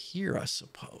out of here, I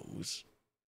suppose.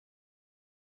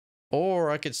 Or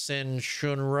I could send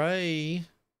Shunrei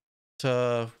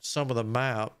to some of the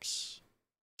maps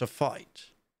to fight.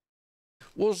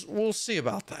 We'll see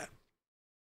about that.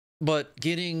 But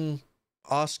getting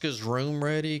Asuka's room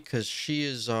ready, because she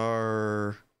is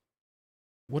our,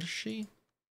 what is she?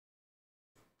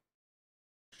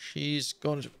 She's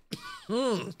going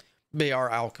to be our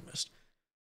alchemist.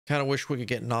 Kind of wish we could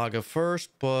get Naga first,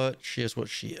 but she is what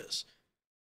she is.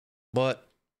 But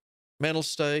mental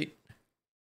state,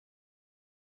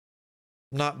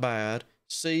 not bad.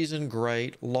 Season,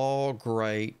 great. Law,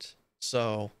 great.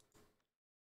 So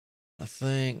I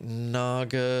think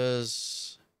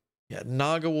Naga's, yeah,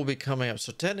 Naga will be coming up.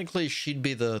 So technically she'd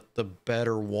be the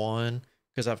better one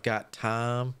because I've got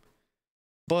time.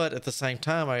 But at the same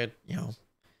time,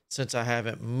 since I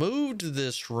haven't moved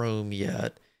this room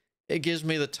yet, it gives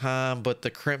me the time, but the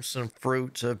crimson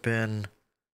fruits have been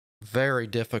very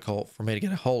difficult for me to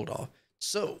get a hold of.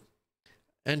 So,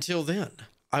 until then,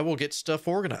 I will get stuff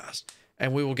organized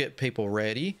and we will get people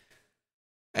ready.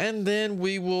 And then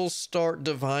we will start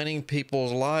divining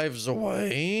people's lives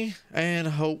away and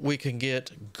hope we can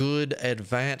get good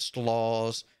advanced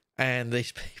laws and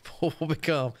these people will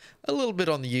become a little bit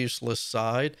on the useless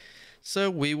side.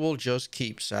 So we will just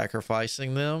keep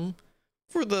sacrificing them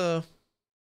for the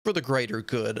greater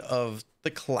good of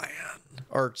the clan.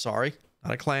 Or sorry,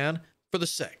 not a clan, for the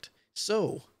sect.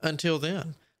 So until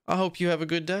then, I hope you have a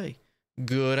good day,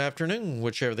 good afternoon,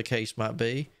 whichever the case might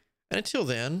be. And until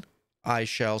then, I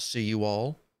shall see you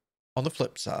all on the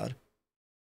flip side.